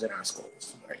belongs in our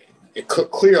schools, right?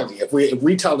 Clearly, if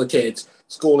we tell the kids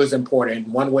school is important,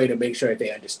 one way to make sure that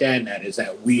they understand that is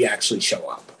that we actually show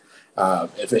up.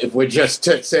 If we're just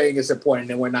saying it's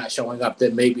important and we're not showing up,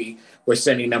 then maybe we're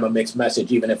sending them a mixed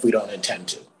message, even if we don't intend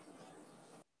to.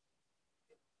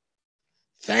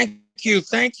 Thank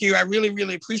you. I really,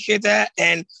 really appreciate that.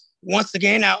 And once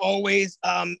again, I always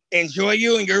enjoy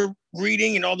you and your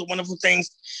reading and all the wonderful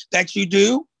things that you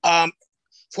do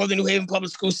for the New Haven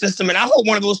public school system. And I hope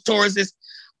one of those tours is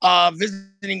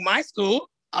visiting my school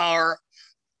or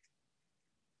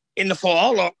in the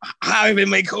fall, or however it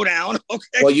may go down.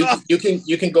 Okay. Well, you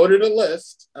can go to the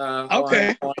list.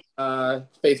 Okay. On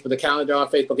Facebook, the calendar on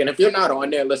Facebook, and if you're not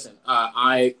on there, listen.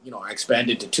 I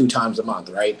expanded to 2 times a month,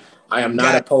 right? I am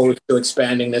not opposed to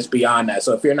expanding this beyond that.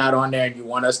 So if you're not on there and you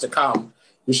want us to come,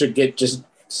 you should just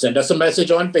send us a message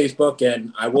on Facebook,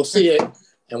 and I will see it,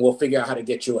 and we'll figure out how to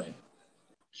get you in.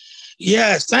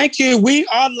 Yes, thank you. We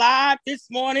are live this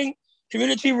morning,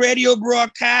 community radio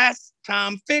broadcast,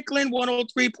 Tom Ficklin,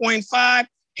 103.5,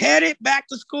 headed back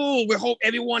to school. We hope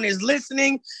everyone is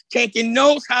listening, taking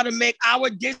notes how to make our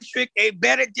district a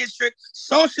better district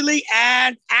socially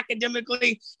and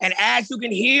academically. And as you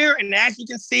can hear and as you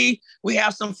can see, we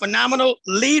have some phenomenal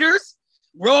leaders,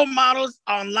 role models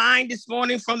online this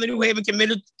morning from the New Haven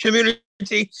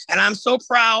community. And I'm so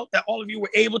proud that all of you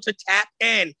were able to tap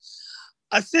in.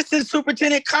 Assistant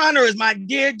Superintendent Connor is my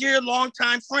dear, dear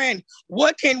longtime friend.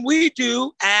 What can we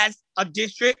do as a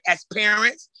district, as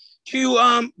parents, to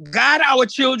guide our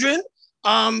children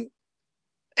and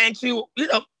to,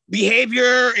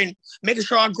 behavior and making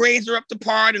sure our grades are up to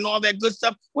par and all that good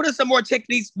stuff? What are some more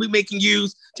techniques we can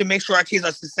use to make sure our kids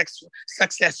are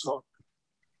successful?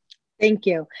 Thank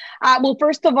you. Well,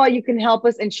 first of all, you can help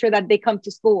us ensure that they come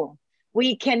to school.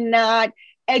 We cannot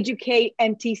educate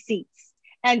empty seats.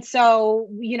 And so,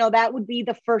 that would be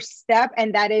the first step.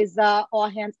 And that is all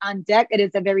hands on deck. It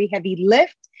is a very heavy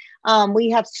lift. We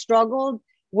have struggled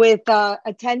with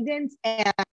attendance,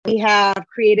 and we have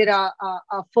created a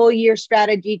full year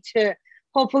strategy to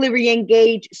hopefully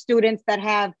re-engage students that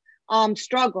have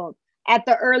struggled. At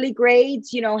the early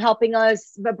grades, helping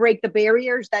us break the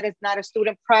barriers. That is not a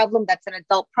student problem, that's an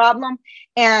adult problem.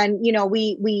 And,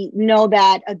 we know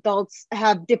that adults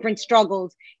have different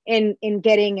struggles in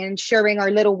getting and ensuring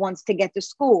our little ones to get to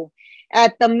school.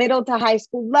 At the middle to high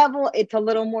school level, it's a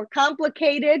little more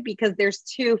complicated because there's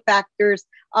two factors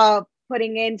of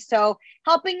putting in. So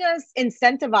helping us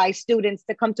incentivize students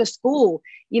to come to school,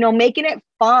 making it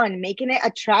fun, making it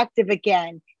attractive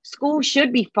again. School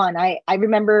should be fun. I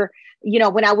remember,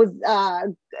 when I was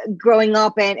growing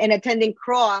up and attending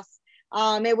Cross,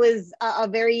 it was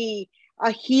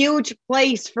a huge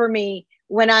place for me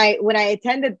when I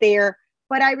attended there.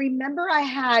 But I remember I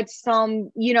had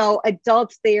some,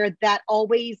 adults there that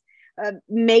always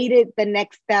made it the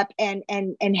next step and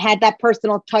had that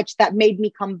personal touch that made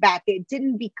me come back. It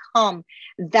didn't become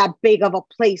that big of a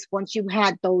place once you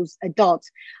had those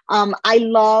adults. I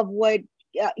love what,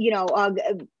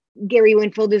 Gary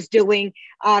Winfield is doing,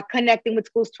 connecting with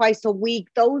schools twice a week.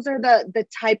 Those are the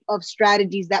type of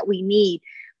strategies that we need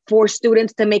for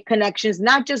students to make connections,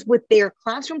 not just with their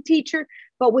classroom teacher,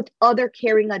 but with other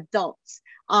caring adults.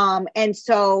 And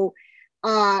so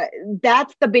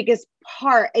that's the biggest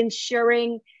part,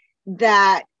 ensuring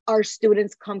that our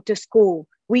students come to school.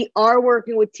 We are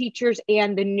working with teachers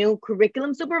and the new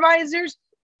curriculum supervisors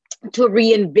to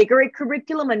reinvigorate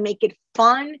curriculum and make it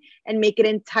fun and make it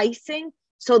enticing,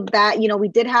 so that, we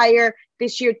did hire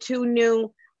this year 2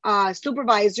 new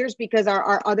supervisors because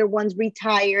our other ones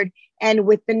retired. And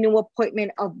with the new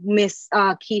appointment of Miss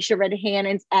Keisha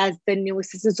Red-Hannons as the new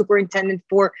assistant superintendent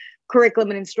for curriculum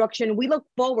and instruction, we look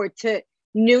forward to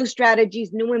new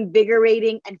strategies, new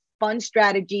invigorating and fun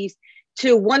strategies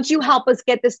to, once you help us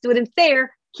get the students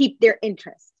there, keep their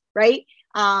interest, right?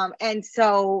 And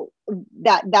so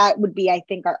that would be, I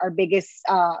think, our biggest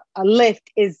lift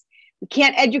is, we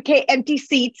can't educate empty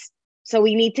seats. So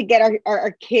we need to get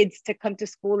our kids to come to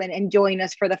school and join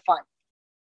us for the fun.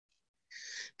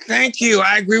 Thank you.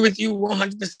 I agree with you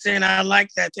 100%. I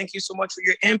like that. Thank you so much for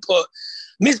your input.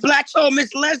 Ms. Blacksoe,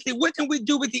 Ms. Leslie, what can we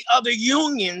do with the other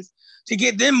unions to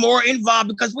get them more involved?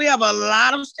 Because we have a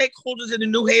lot of stakeholders in the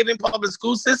New Haven public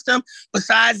school system.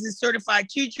 Besides the certified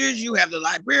teachers, you have the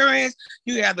librarians,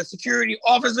 you have the security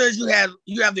officers, you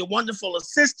have the wonderful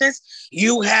assistants,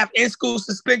 you have in-school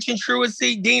suspension,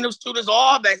 truancy, dean of students,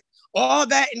 all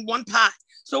that in one pot.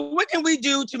 So what can we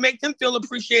do to make them feel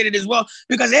appreciated as well?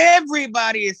 Because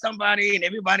everybody is somebody and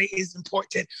everybody is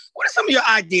important. What are some of your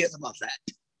ideas about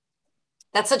that?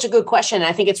 That's such a good question.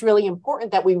 I think it's really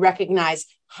important that we recognize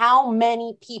how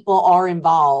many people are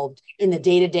involved in the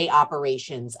day-to-day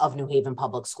operations of New Haven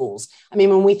Public Schools. I mean,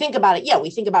 when we think about it, we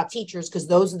think about teachers because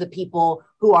those are the people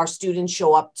who our students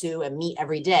show up to and meet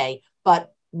every day.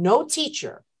 But no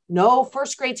teacher, no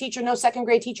first grade teacher, no second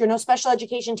grade teacher, no special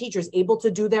education teacher is able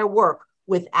to do their work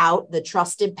without the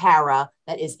trusted para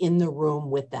that is in the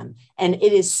room with them. And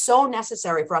it is so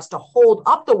necessary for us to hold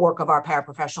up the work of our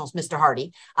paraprofessionals, Mr.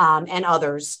 Hardy, and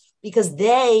others, because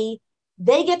they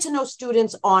get to know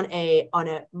students on a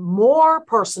more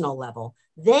personal level.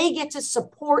 They get to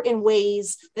support in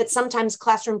ways that sometimes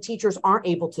classroom teachers aren't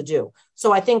able to do.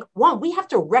 So I think, one, we have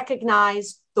to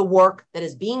recognize the work that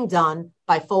is being done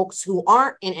by folks who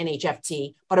aren't in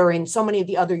NHFT, but are in so many of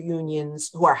the other unions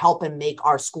who are helping make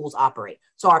our schools operate.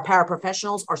 So our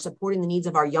paraprofessionals are supporting the needs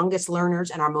of our youngest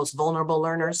learners and our most vulnerable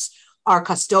learners. Our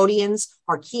custodians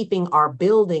are keeping our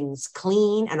buildings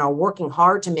clean and are working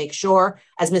hard to make sure,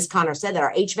 as Ms. Connor said, that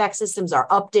our HVAC systems are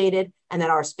updated and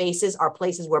that our spaces are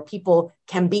places where people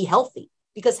can be healthy.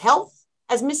 Because health,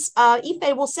 as Ms.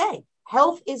 Ife will say,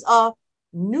 health is a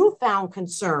newfound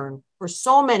concern for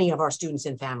so many of our students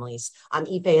and families.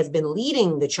 Ife has been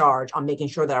leading the charge on making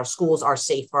sure that our schools are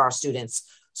safe for our students.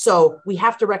 So we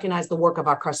have to recognize the work of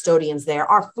our custodians there,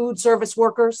 our food service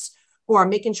workers who are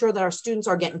making sure that our students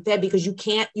are getting fed, because you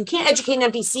can't educate an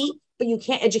empty seat, but you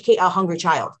can't educate a hungry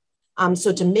child.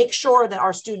 So to make sure that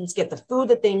our students get the food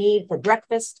that they need for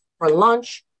breakfast, for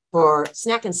lunch, for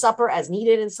snack and supper as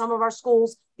needed in some of our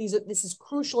schools, this is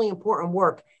crucially important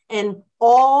work. And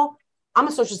I'm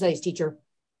a social studies teacher,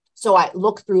 so I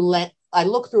look through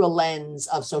a lens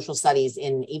of social studies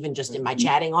even just in my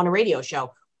chatting on a radio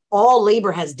show. All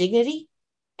labor has dignity,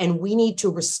 and we need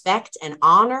to respect and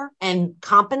honor and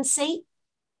compensate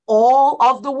all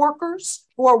of the workers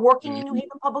who are working in New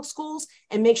Haven Public Schools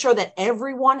and make sure that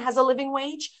everyone has a living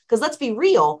wage. Because let's be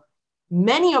real,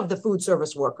 many of the food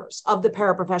service workers, of the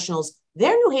paraprofessionals,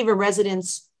 they're New Haven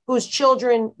residents whose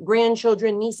children,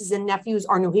 grandchildren, nieces, and nephews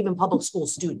are New Haven Public School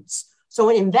students. So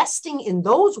investing in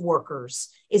those workers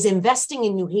is investing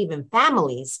in New Haven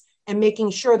families and making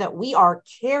sure that we are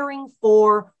caring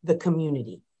for the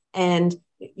community. And,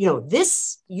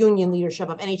 this union leadership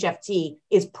of NHFT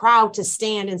is proud to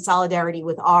stand in solidarity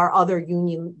with our other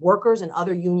union workers and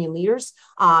other union leaders.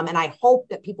 And I hope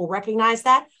that people recognize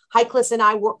that. Heiklis and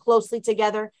I work closely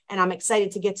together, and I'm excited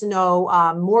to get to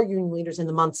know more union leaders in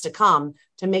the months to come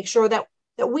to make sure that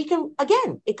we can,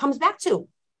 again, it comes back to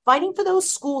fighting for those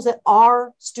schools that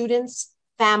our students,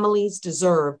 families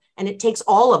deserve. And it takes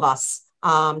all of us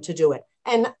to do it.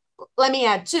 And let me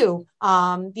add too,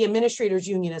 the administrators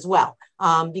union as well,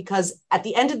 because at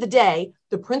the end of the day,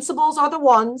 the principals are the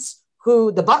ones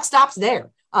who the buck stops there.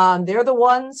 They're the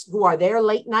ones who are there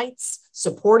late nights,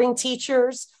 supporting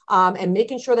teachers and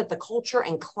making sure that the culture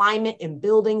and climate in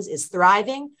buildings is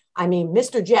thriving. I mean,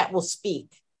 Mr. Jett will speak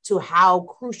to how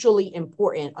crucially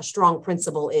important a strong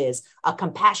principal is, a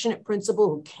compassionate principal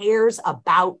who cares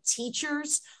about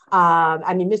teachers.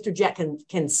 Mr. Jett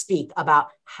can speak about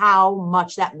how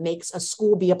much that makes a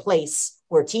school be a place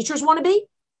where teachers want to be.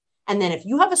 And then if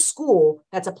you have a school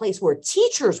that's a place where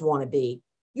teachers want to be,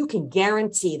 you can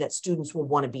guarantee that students will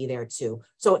want to be there too.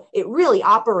 So it really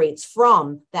operates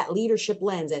from that leadership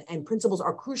lens, and principals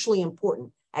are crucially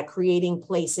important at creating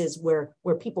places where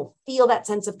people feel that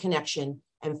sense of connection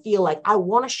and feel like I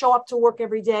want to show up to work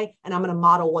every day, and I'm going to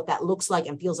model what that looks like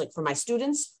and feels like for my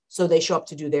students so they show up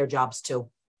to do their jobs too.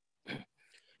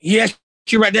 Yes,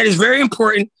 you're right. That is very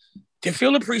important to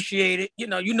feel appreciated. You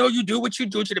do what you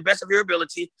do to the best of your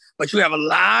ability, but you have a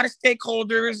lot of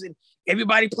stakeholders and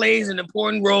everybody plays an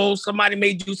important role. Somebody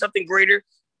may do something greater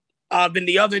than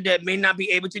the other that may not be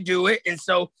able to do it. And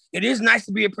so it is nice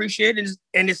to be appreciated.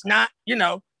 And it's not,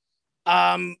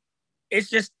 it's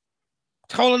just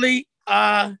totally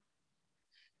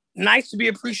nice to be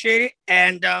appreciated.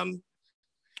 And,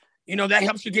 that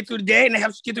helps you get through the day and it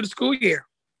helps you get through the school year.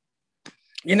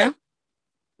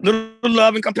 Little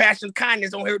love and compassion and kindness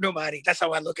don't hurt nobody. That's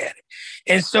how I look at it.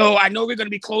 And so I know we're going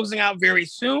to be closing out very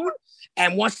soon.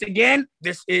 And once again,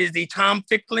 this is the Tom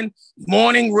Ficklin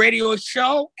Morning Radio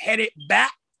Show headed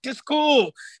back to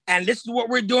school. And this is what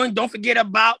we're doing. Don't forget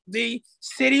about the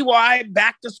citywide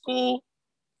back to school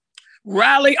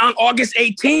rally on August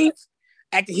 18th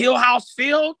at the Hill House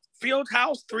Field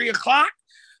House, 3:00.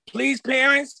 Please,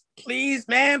 parents, please,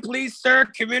 ma'am, please, sir,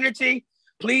 community,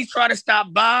 please try to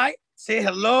stop by, say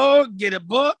hello, get a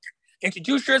book,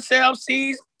 introduce yourself,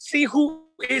 see who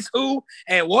is who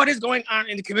and what is going on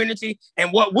in the community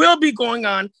and what will be going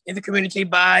on in the community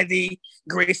by the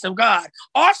grace of God.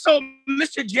 Also,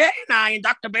 Mr. Jett and I and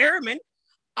Dr. Berryman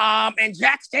and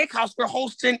Jack Steakhouse, we're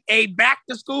hosting a back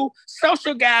to school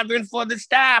social gathering for the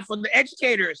staff, for the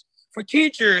educators, for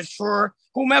teachers, for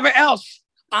whomever else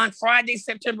on Friday,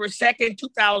 September 2nd,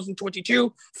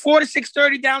 2022, 4 to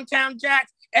 6:30 downtown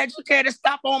Jack's. Educators,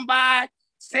 stop on by,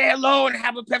 say hello and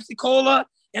have a Pepsi Cola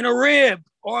and a rib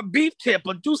or a beef tip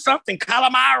or do something,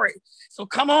 calamari. So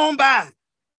come on by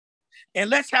and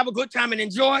let's have a good time and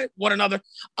enjoy one another.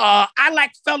 I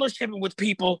like fellowshipping with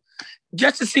people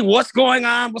just to see what's going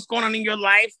on in your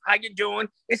life, how you're doing.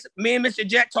 It's me and Mr.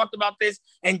 Jett talked about this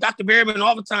and Dr. Berryman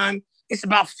all the time. It's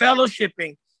about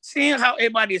fellowshipping, seeing how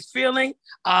everybody is feeling.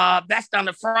 That's down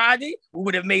to Friday. We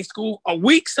would have made school a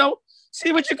week, so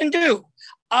see what you can do.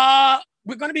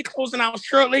 We're going to be closing out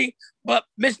shortly, but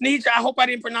Miss Nija, I hope I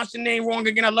didn't pronounce your name wrong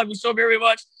again. I love you so very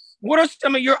much. What are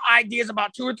some of your ideas,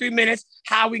 about 2 or 3 minutes,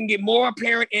 how we can get more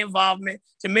parent involvement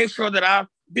to make sure that our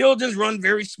buildings run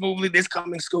very smoothly this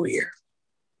coming school year?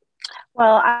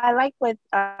 Well, I like what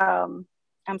I'm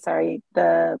sorry,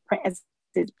 the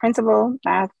principal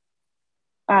math.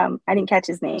 I didn't catch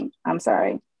his name. I'm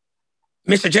sorry.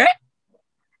 Mr. J?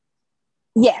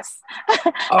 Yes.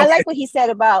 Okay. I like what he said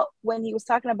about when he was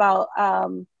talking about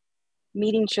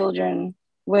meeting children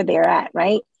where they're at,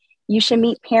 right? You should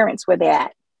meet parents where they're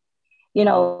at. You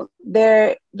know,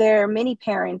 there are many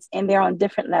parents and they're on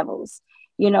different levels.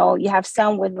 You know, you have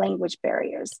some with language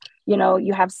barriers. You know,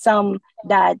 you have some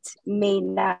that may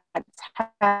not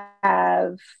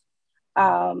have,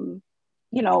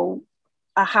 you know,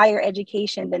 a higher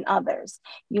education than others.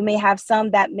 You may have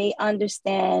some that may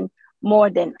understand more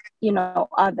than, you know,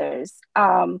 others.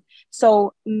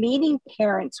 So meeting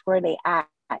parents where they at,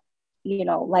 you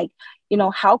know, like, you know,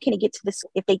 how can it get to this?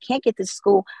 If they can't get to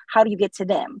school, how do you get to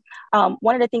them?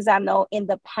 One of the things I know in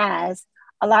the past,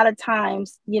 a lot of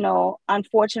times, you know,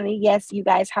 unfortunately, yes, you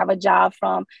guys have a job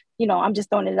from, you know, I'm just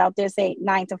throwing it out there, say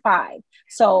 9 to 5.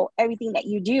 So everything that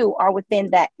you do are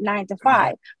within that 9 to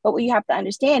 5. But what you have to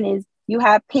understand is you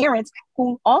have parents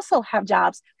who also have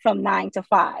jobs from 9 to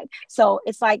 5. So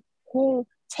it's like, who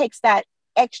takes that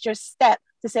extra step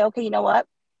to say, okay, you know what?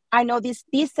 I know these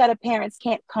set of parents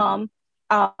can't come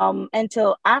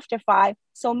until after 5.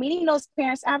 So meeting those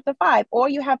parents after 5, or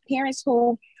you have parents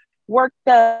who work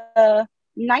the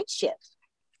night shift,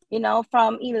 you know,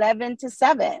 from 11 to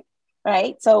 7,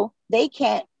 right? So they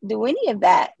can't do any of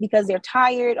that because they're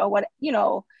tired or what, you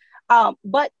know.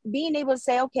 But being able to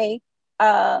say, okay,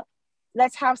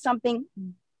 let's have something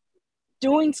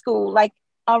during school, like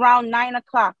around 9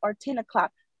 o'clock or 10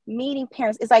 o'clock, meeting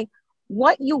parents. It's like,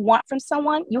 what you want from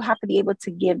someone, you have to be able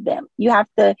to give them. You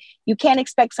can't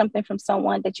expect something from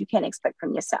someone that you can't expect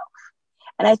from yourself.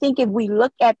 And I think if we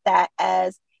look at that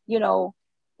as, you know,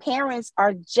 parents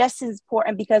are just as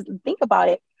important, because think about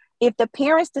it. If the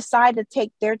parents decide to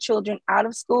take their children out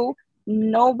of school,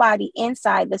 nobody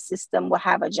inside the system will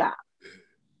have a job.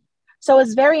 So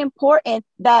it's very important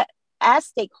that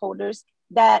as stakeholders,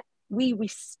 that we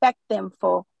respect them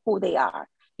for who they are.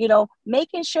 You know,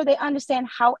 making sure they understand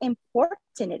how important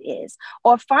it is,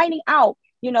 or finding out,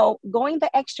 you know, going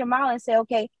the extra mile and say,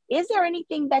 okay, is there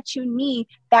anything that you need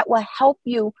that will help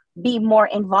you be more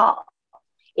involved?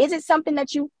 Is it something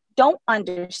that you don't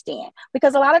understand?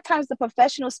 Because a lot of times the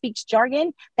professional speaks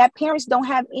jargon that parents don't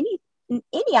have any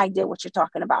idea what you're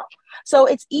talking about. So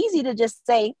it's easy to just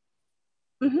say,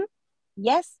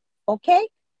 yes, okay.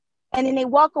 And then they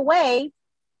walk away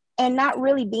and not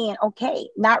really being okay,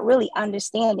 not really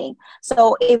understanding.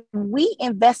 So if we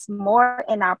invest more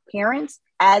in our parents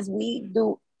as we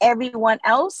do everyone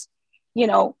else, you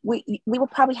know, we will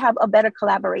probably have a better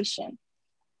collaboration.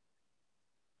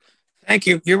 Thank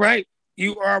you. You're right.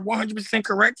 You are 100%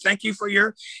 correct. Thank you for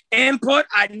your input.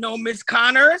 I know Ms.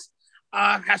 Connors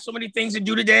has so many things to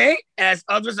do today, as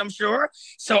others, I'm sure.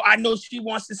 So I know she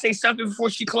wants to say something before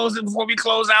we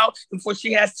close out, before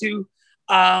she has to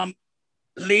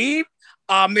leave.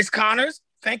 Ms. Connors,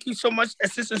 thank you so much,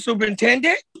 Assistant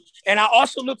Superintendent. And I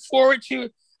also look forward to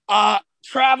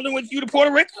traveling with you to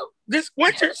Puerto Rico this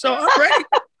winter. So I'm ready.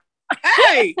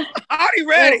 Hey, already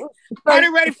ready.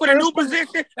 Ready for the new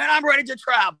position, and I'm ready to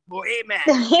travel.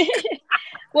 Amen.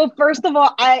 Well, first of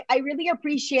all, I really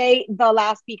appreciate the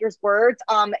last speaker's words.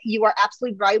 You are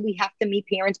absolutely right. We have to meet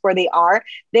parents where they are.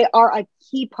 They are a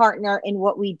key partner in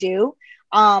what we do.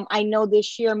 I know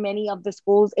this year, many of the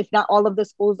schools, if not all of the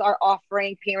schools, are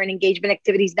offering parent engagement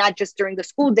activities, not just during the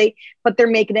school day, but they're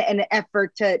making it an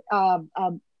effort to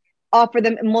offer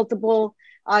them multiple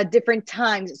different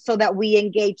times so that we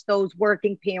engage those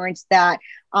working parents that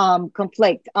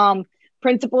conflict.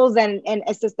 Principals and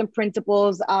assistant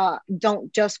principals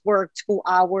don't just work school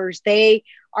hours. They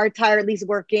are tirelessly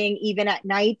working even at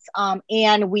nights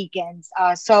and weekends.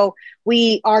 So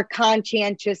we are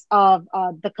conscientious of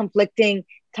the conflicting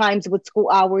times with school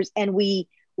hours, and we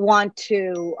want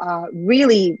to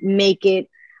really make it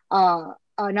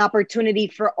an opportunity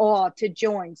for all to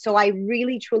join. So I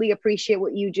really, truly appreciate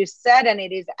what you just said, and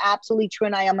it is absolutely true.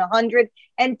 And I am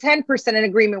 110% in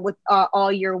agreement with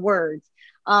all your words.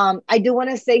 I do want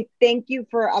to say thank you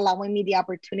for allowing me the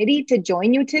opportunity to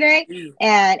join you today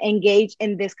and engage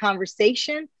in this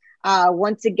conversation.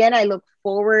 Once again, I look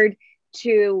forward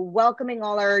to welcoming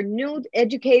all our new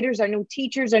educators, our new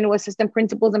teachers, our new assistant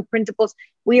principals and principals.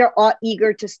 We are all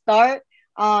eager to start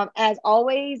as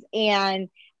always. And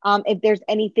if there's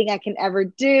anything I can ever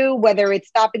do, whether it's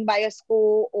stopping by a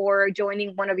school or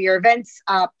joining one of your events,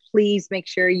 please make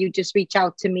sure you just reach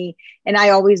out to me. And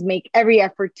I always make every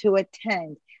effort to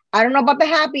attend. I don't know about the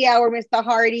happy hour, Mr.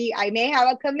 Hardy. I may have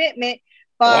a commitment,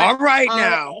 but all right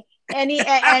now. and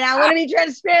I want to be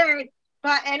transparent.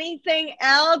 But anything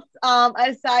else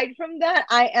aside from that,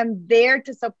 I am there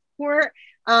to support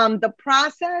the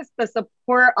process, to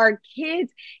support our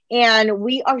kids, and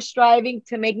we are striving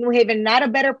to make New Haven not a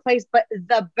better place, but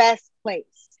the best place,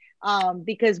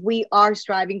 because we are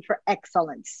striving for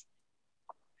excellence.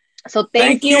 So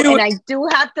thank you. And I do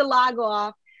have to log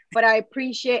off, but I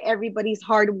appreciate everybody's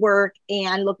hard work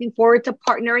and looking forward to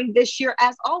partnering this year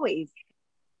as always.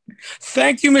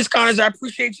 Thank you, Ms. Connors. I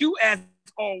appreciate you as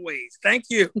always. Thank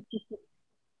you.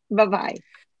 Bye-bye.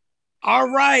 All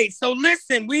right. So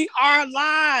listen, we are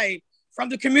live from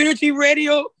the Community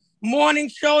Radio Morning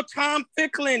Show. Tom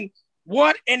Ficklin.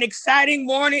 What an exciting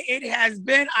morning it has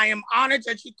been. I am honored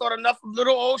that you thought enough of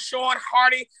little old Sean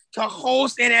Hardy to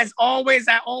host. And as always,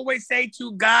 I always say,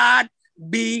 to God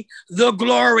be the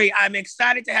glory. I'm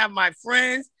excited to have my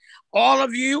friends, all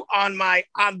of you on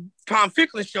Tom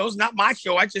Ficklin shows, not my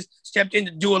show. I just stepped in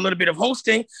to do a little bit of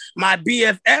hosting. My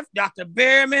BFF, Dr.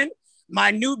 Behrman, my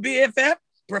new BFF,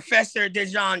 Professor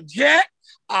Dejan Jett,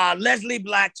 Leslie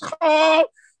Black-Tall,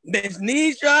 Ms.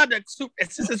 Nisha, the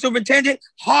Assistant Superintendent,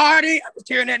 Hardy. I was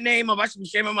tearing that name up. I should be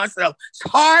shaming myself.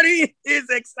 Hardy is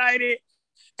excited.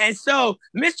 And so,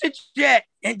 Mr. Jett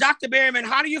and Dr. Behrman,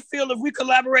 how do you feel if we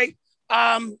collaborate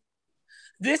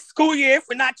this school year, if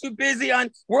we're not too busy on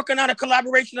working on a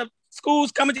collaboration of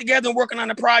schools coming together and working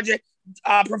on a project?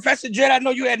 Professor Jett, I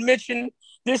know you had mentioned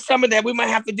this summer that we might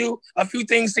have to do a few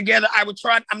things together. I would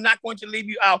try. I'm not going to leave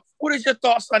you out. What is your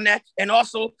thoughts on that? And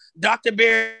also, Dr.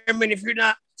 Behrman, if you're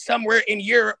not somewhere in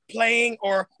Europe playing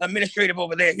or administrative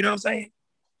over there, you know what I'm saying?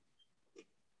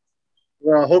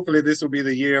 Well, hopefully this will be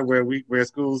the year where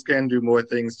schools can do more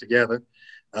things together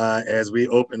as we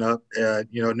open up.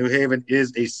 New Haven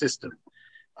is a system.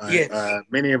 Yes.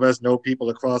 Many of us know people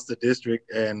across the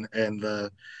district, and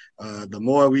the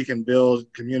more we can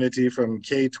build community from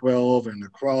K-12 and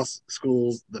across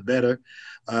schools, the better.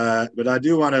 But I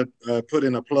do want to put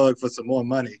in a plug for some more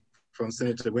money from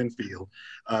Senator Winfield.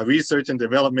 Research and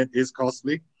development is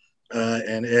costly.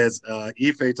 And as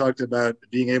Ife talked about,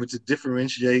 being able to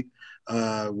differentiate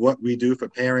what we do for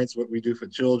parents, what we do for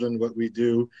children, what we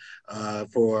do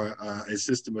for a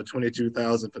system of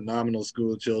 22,000 phenomenal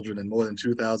school children and more than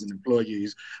 2,000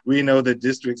 employees. We know that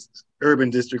urban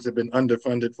districts have been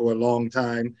underfunded for a long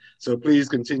time. So please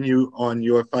continue on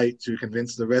your fight to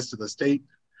convince the rest of the state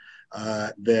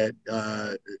that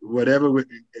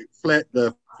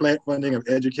the flat funding of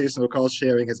educational cost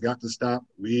sharing has got to stop.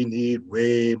 We need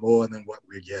way more than what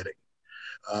we're getting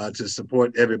to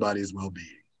support everybody's well-being.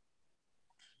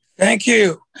 Thank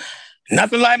you.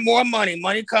 Nothing like more money.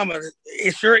 Money coming.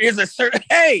 It sure is it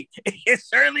certainly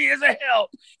is a help.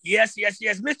 Yes.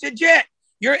 Mr. Jett,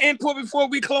 your input before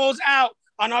we close out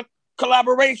on our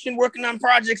collaboration, working on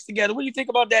projects together. What do you think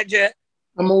about that, Jett?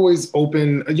 I'm always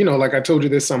open, like I told you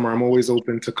this summer, I'm always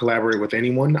open to collaborate with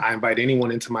anyone. I invite anyone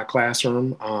into my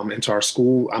classroom, into our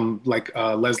school. I'm like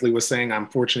Leslie was saying, I'm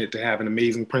fortunate to have an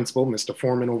amazing principal, Mr.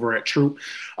 Foreman over at Troop,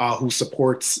 who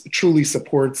truly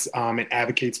supports and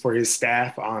advocates for his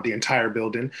staff, the entire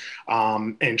building,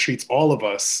 and treats all of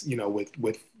us,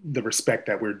 with the respect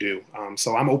that we're due.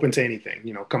 So I'm open to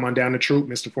anything, come on down to Troop.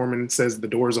 Mr. Foreman says the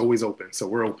door is always open, so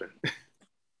we're open.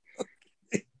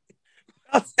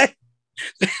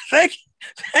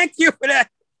 Thank you for that,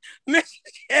 Mr.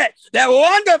 Jett. That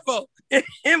wonderful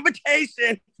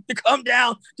invitation to come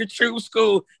down to True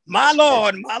School. My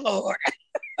Lord.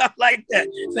 I like that.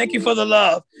 Thank you for the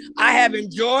love. I have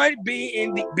enjoyed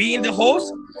being the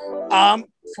host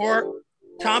for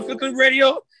Tom Ficklin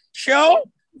Radio Show.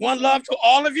 One love to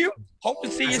all of you. Hope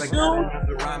to see you soon.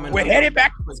 We're headed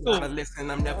back to school. Listen,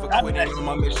 I'm never quitting on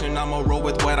my mission. I'm gonna roll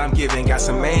with what I'm giving. Got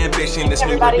some ambition, this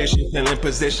new edition, filling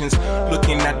positions.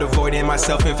 Looking at the void in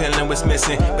myself and feeling what's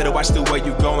missing. Better watch the way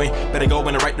you going. Better go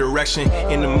in the right direction.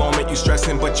 In the moment you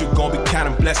stressing, but you gonna be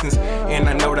counting blessings. And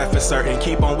I know that for certain.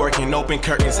 Keep on working, open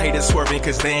curtains. Haters swerving,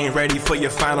 cause they ain't ready for your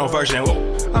final version.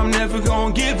 Whoa. I'm never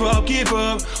gonna give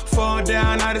up. Fall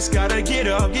down, I just gotta get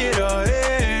up.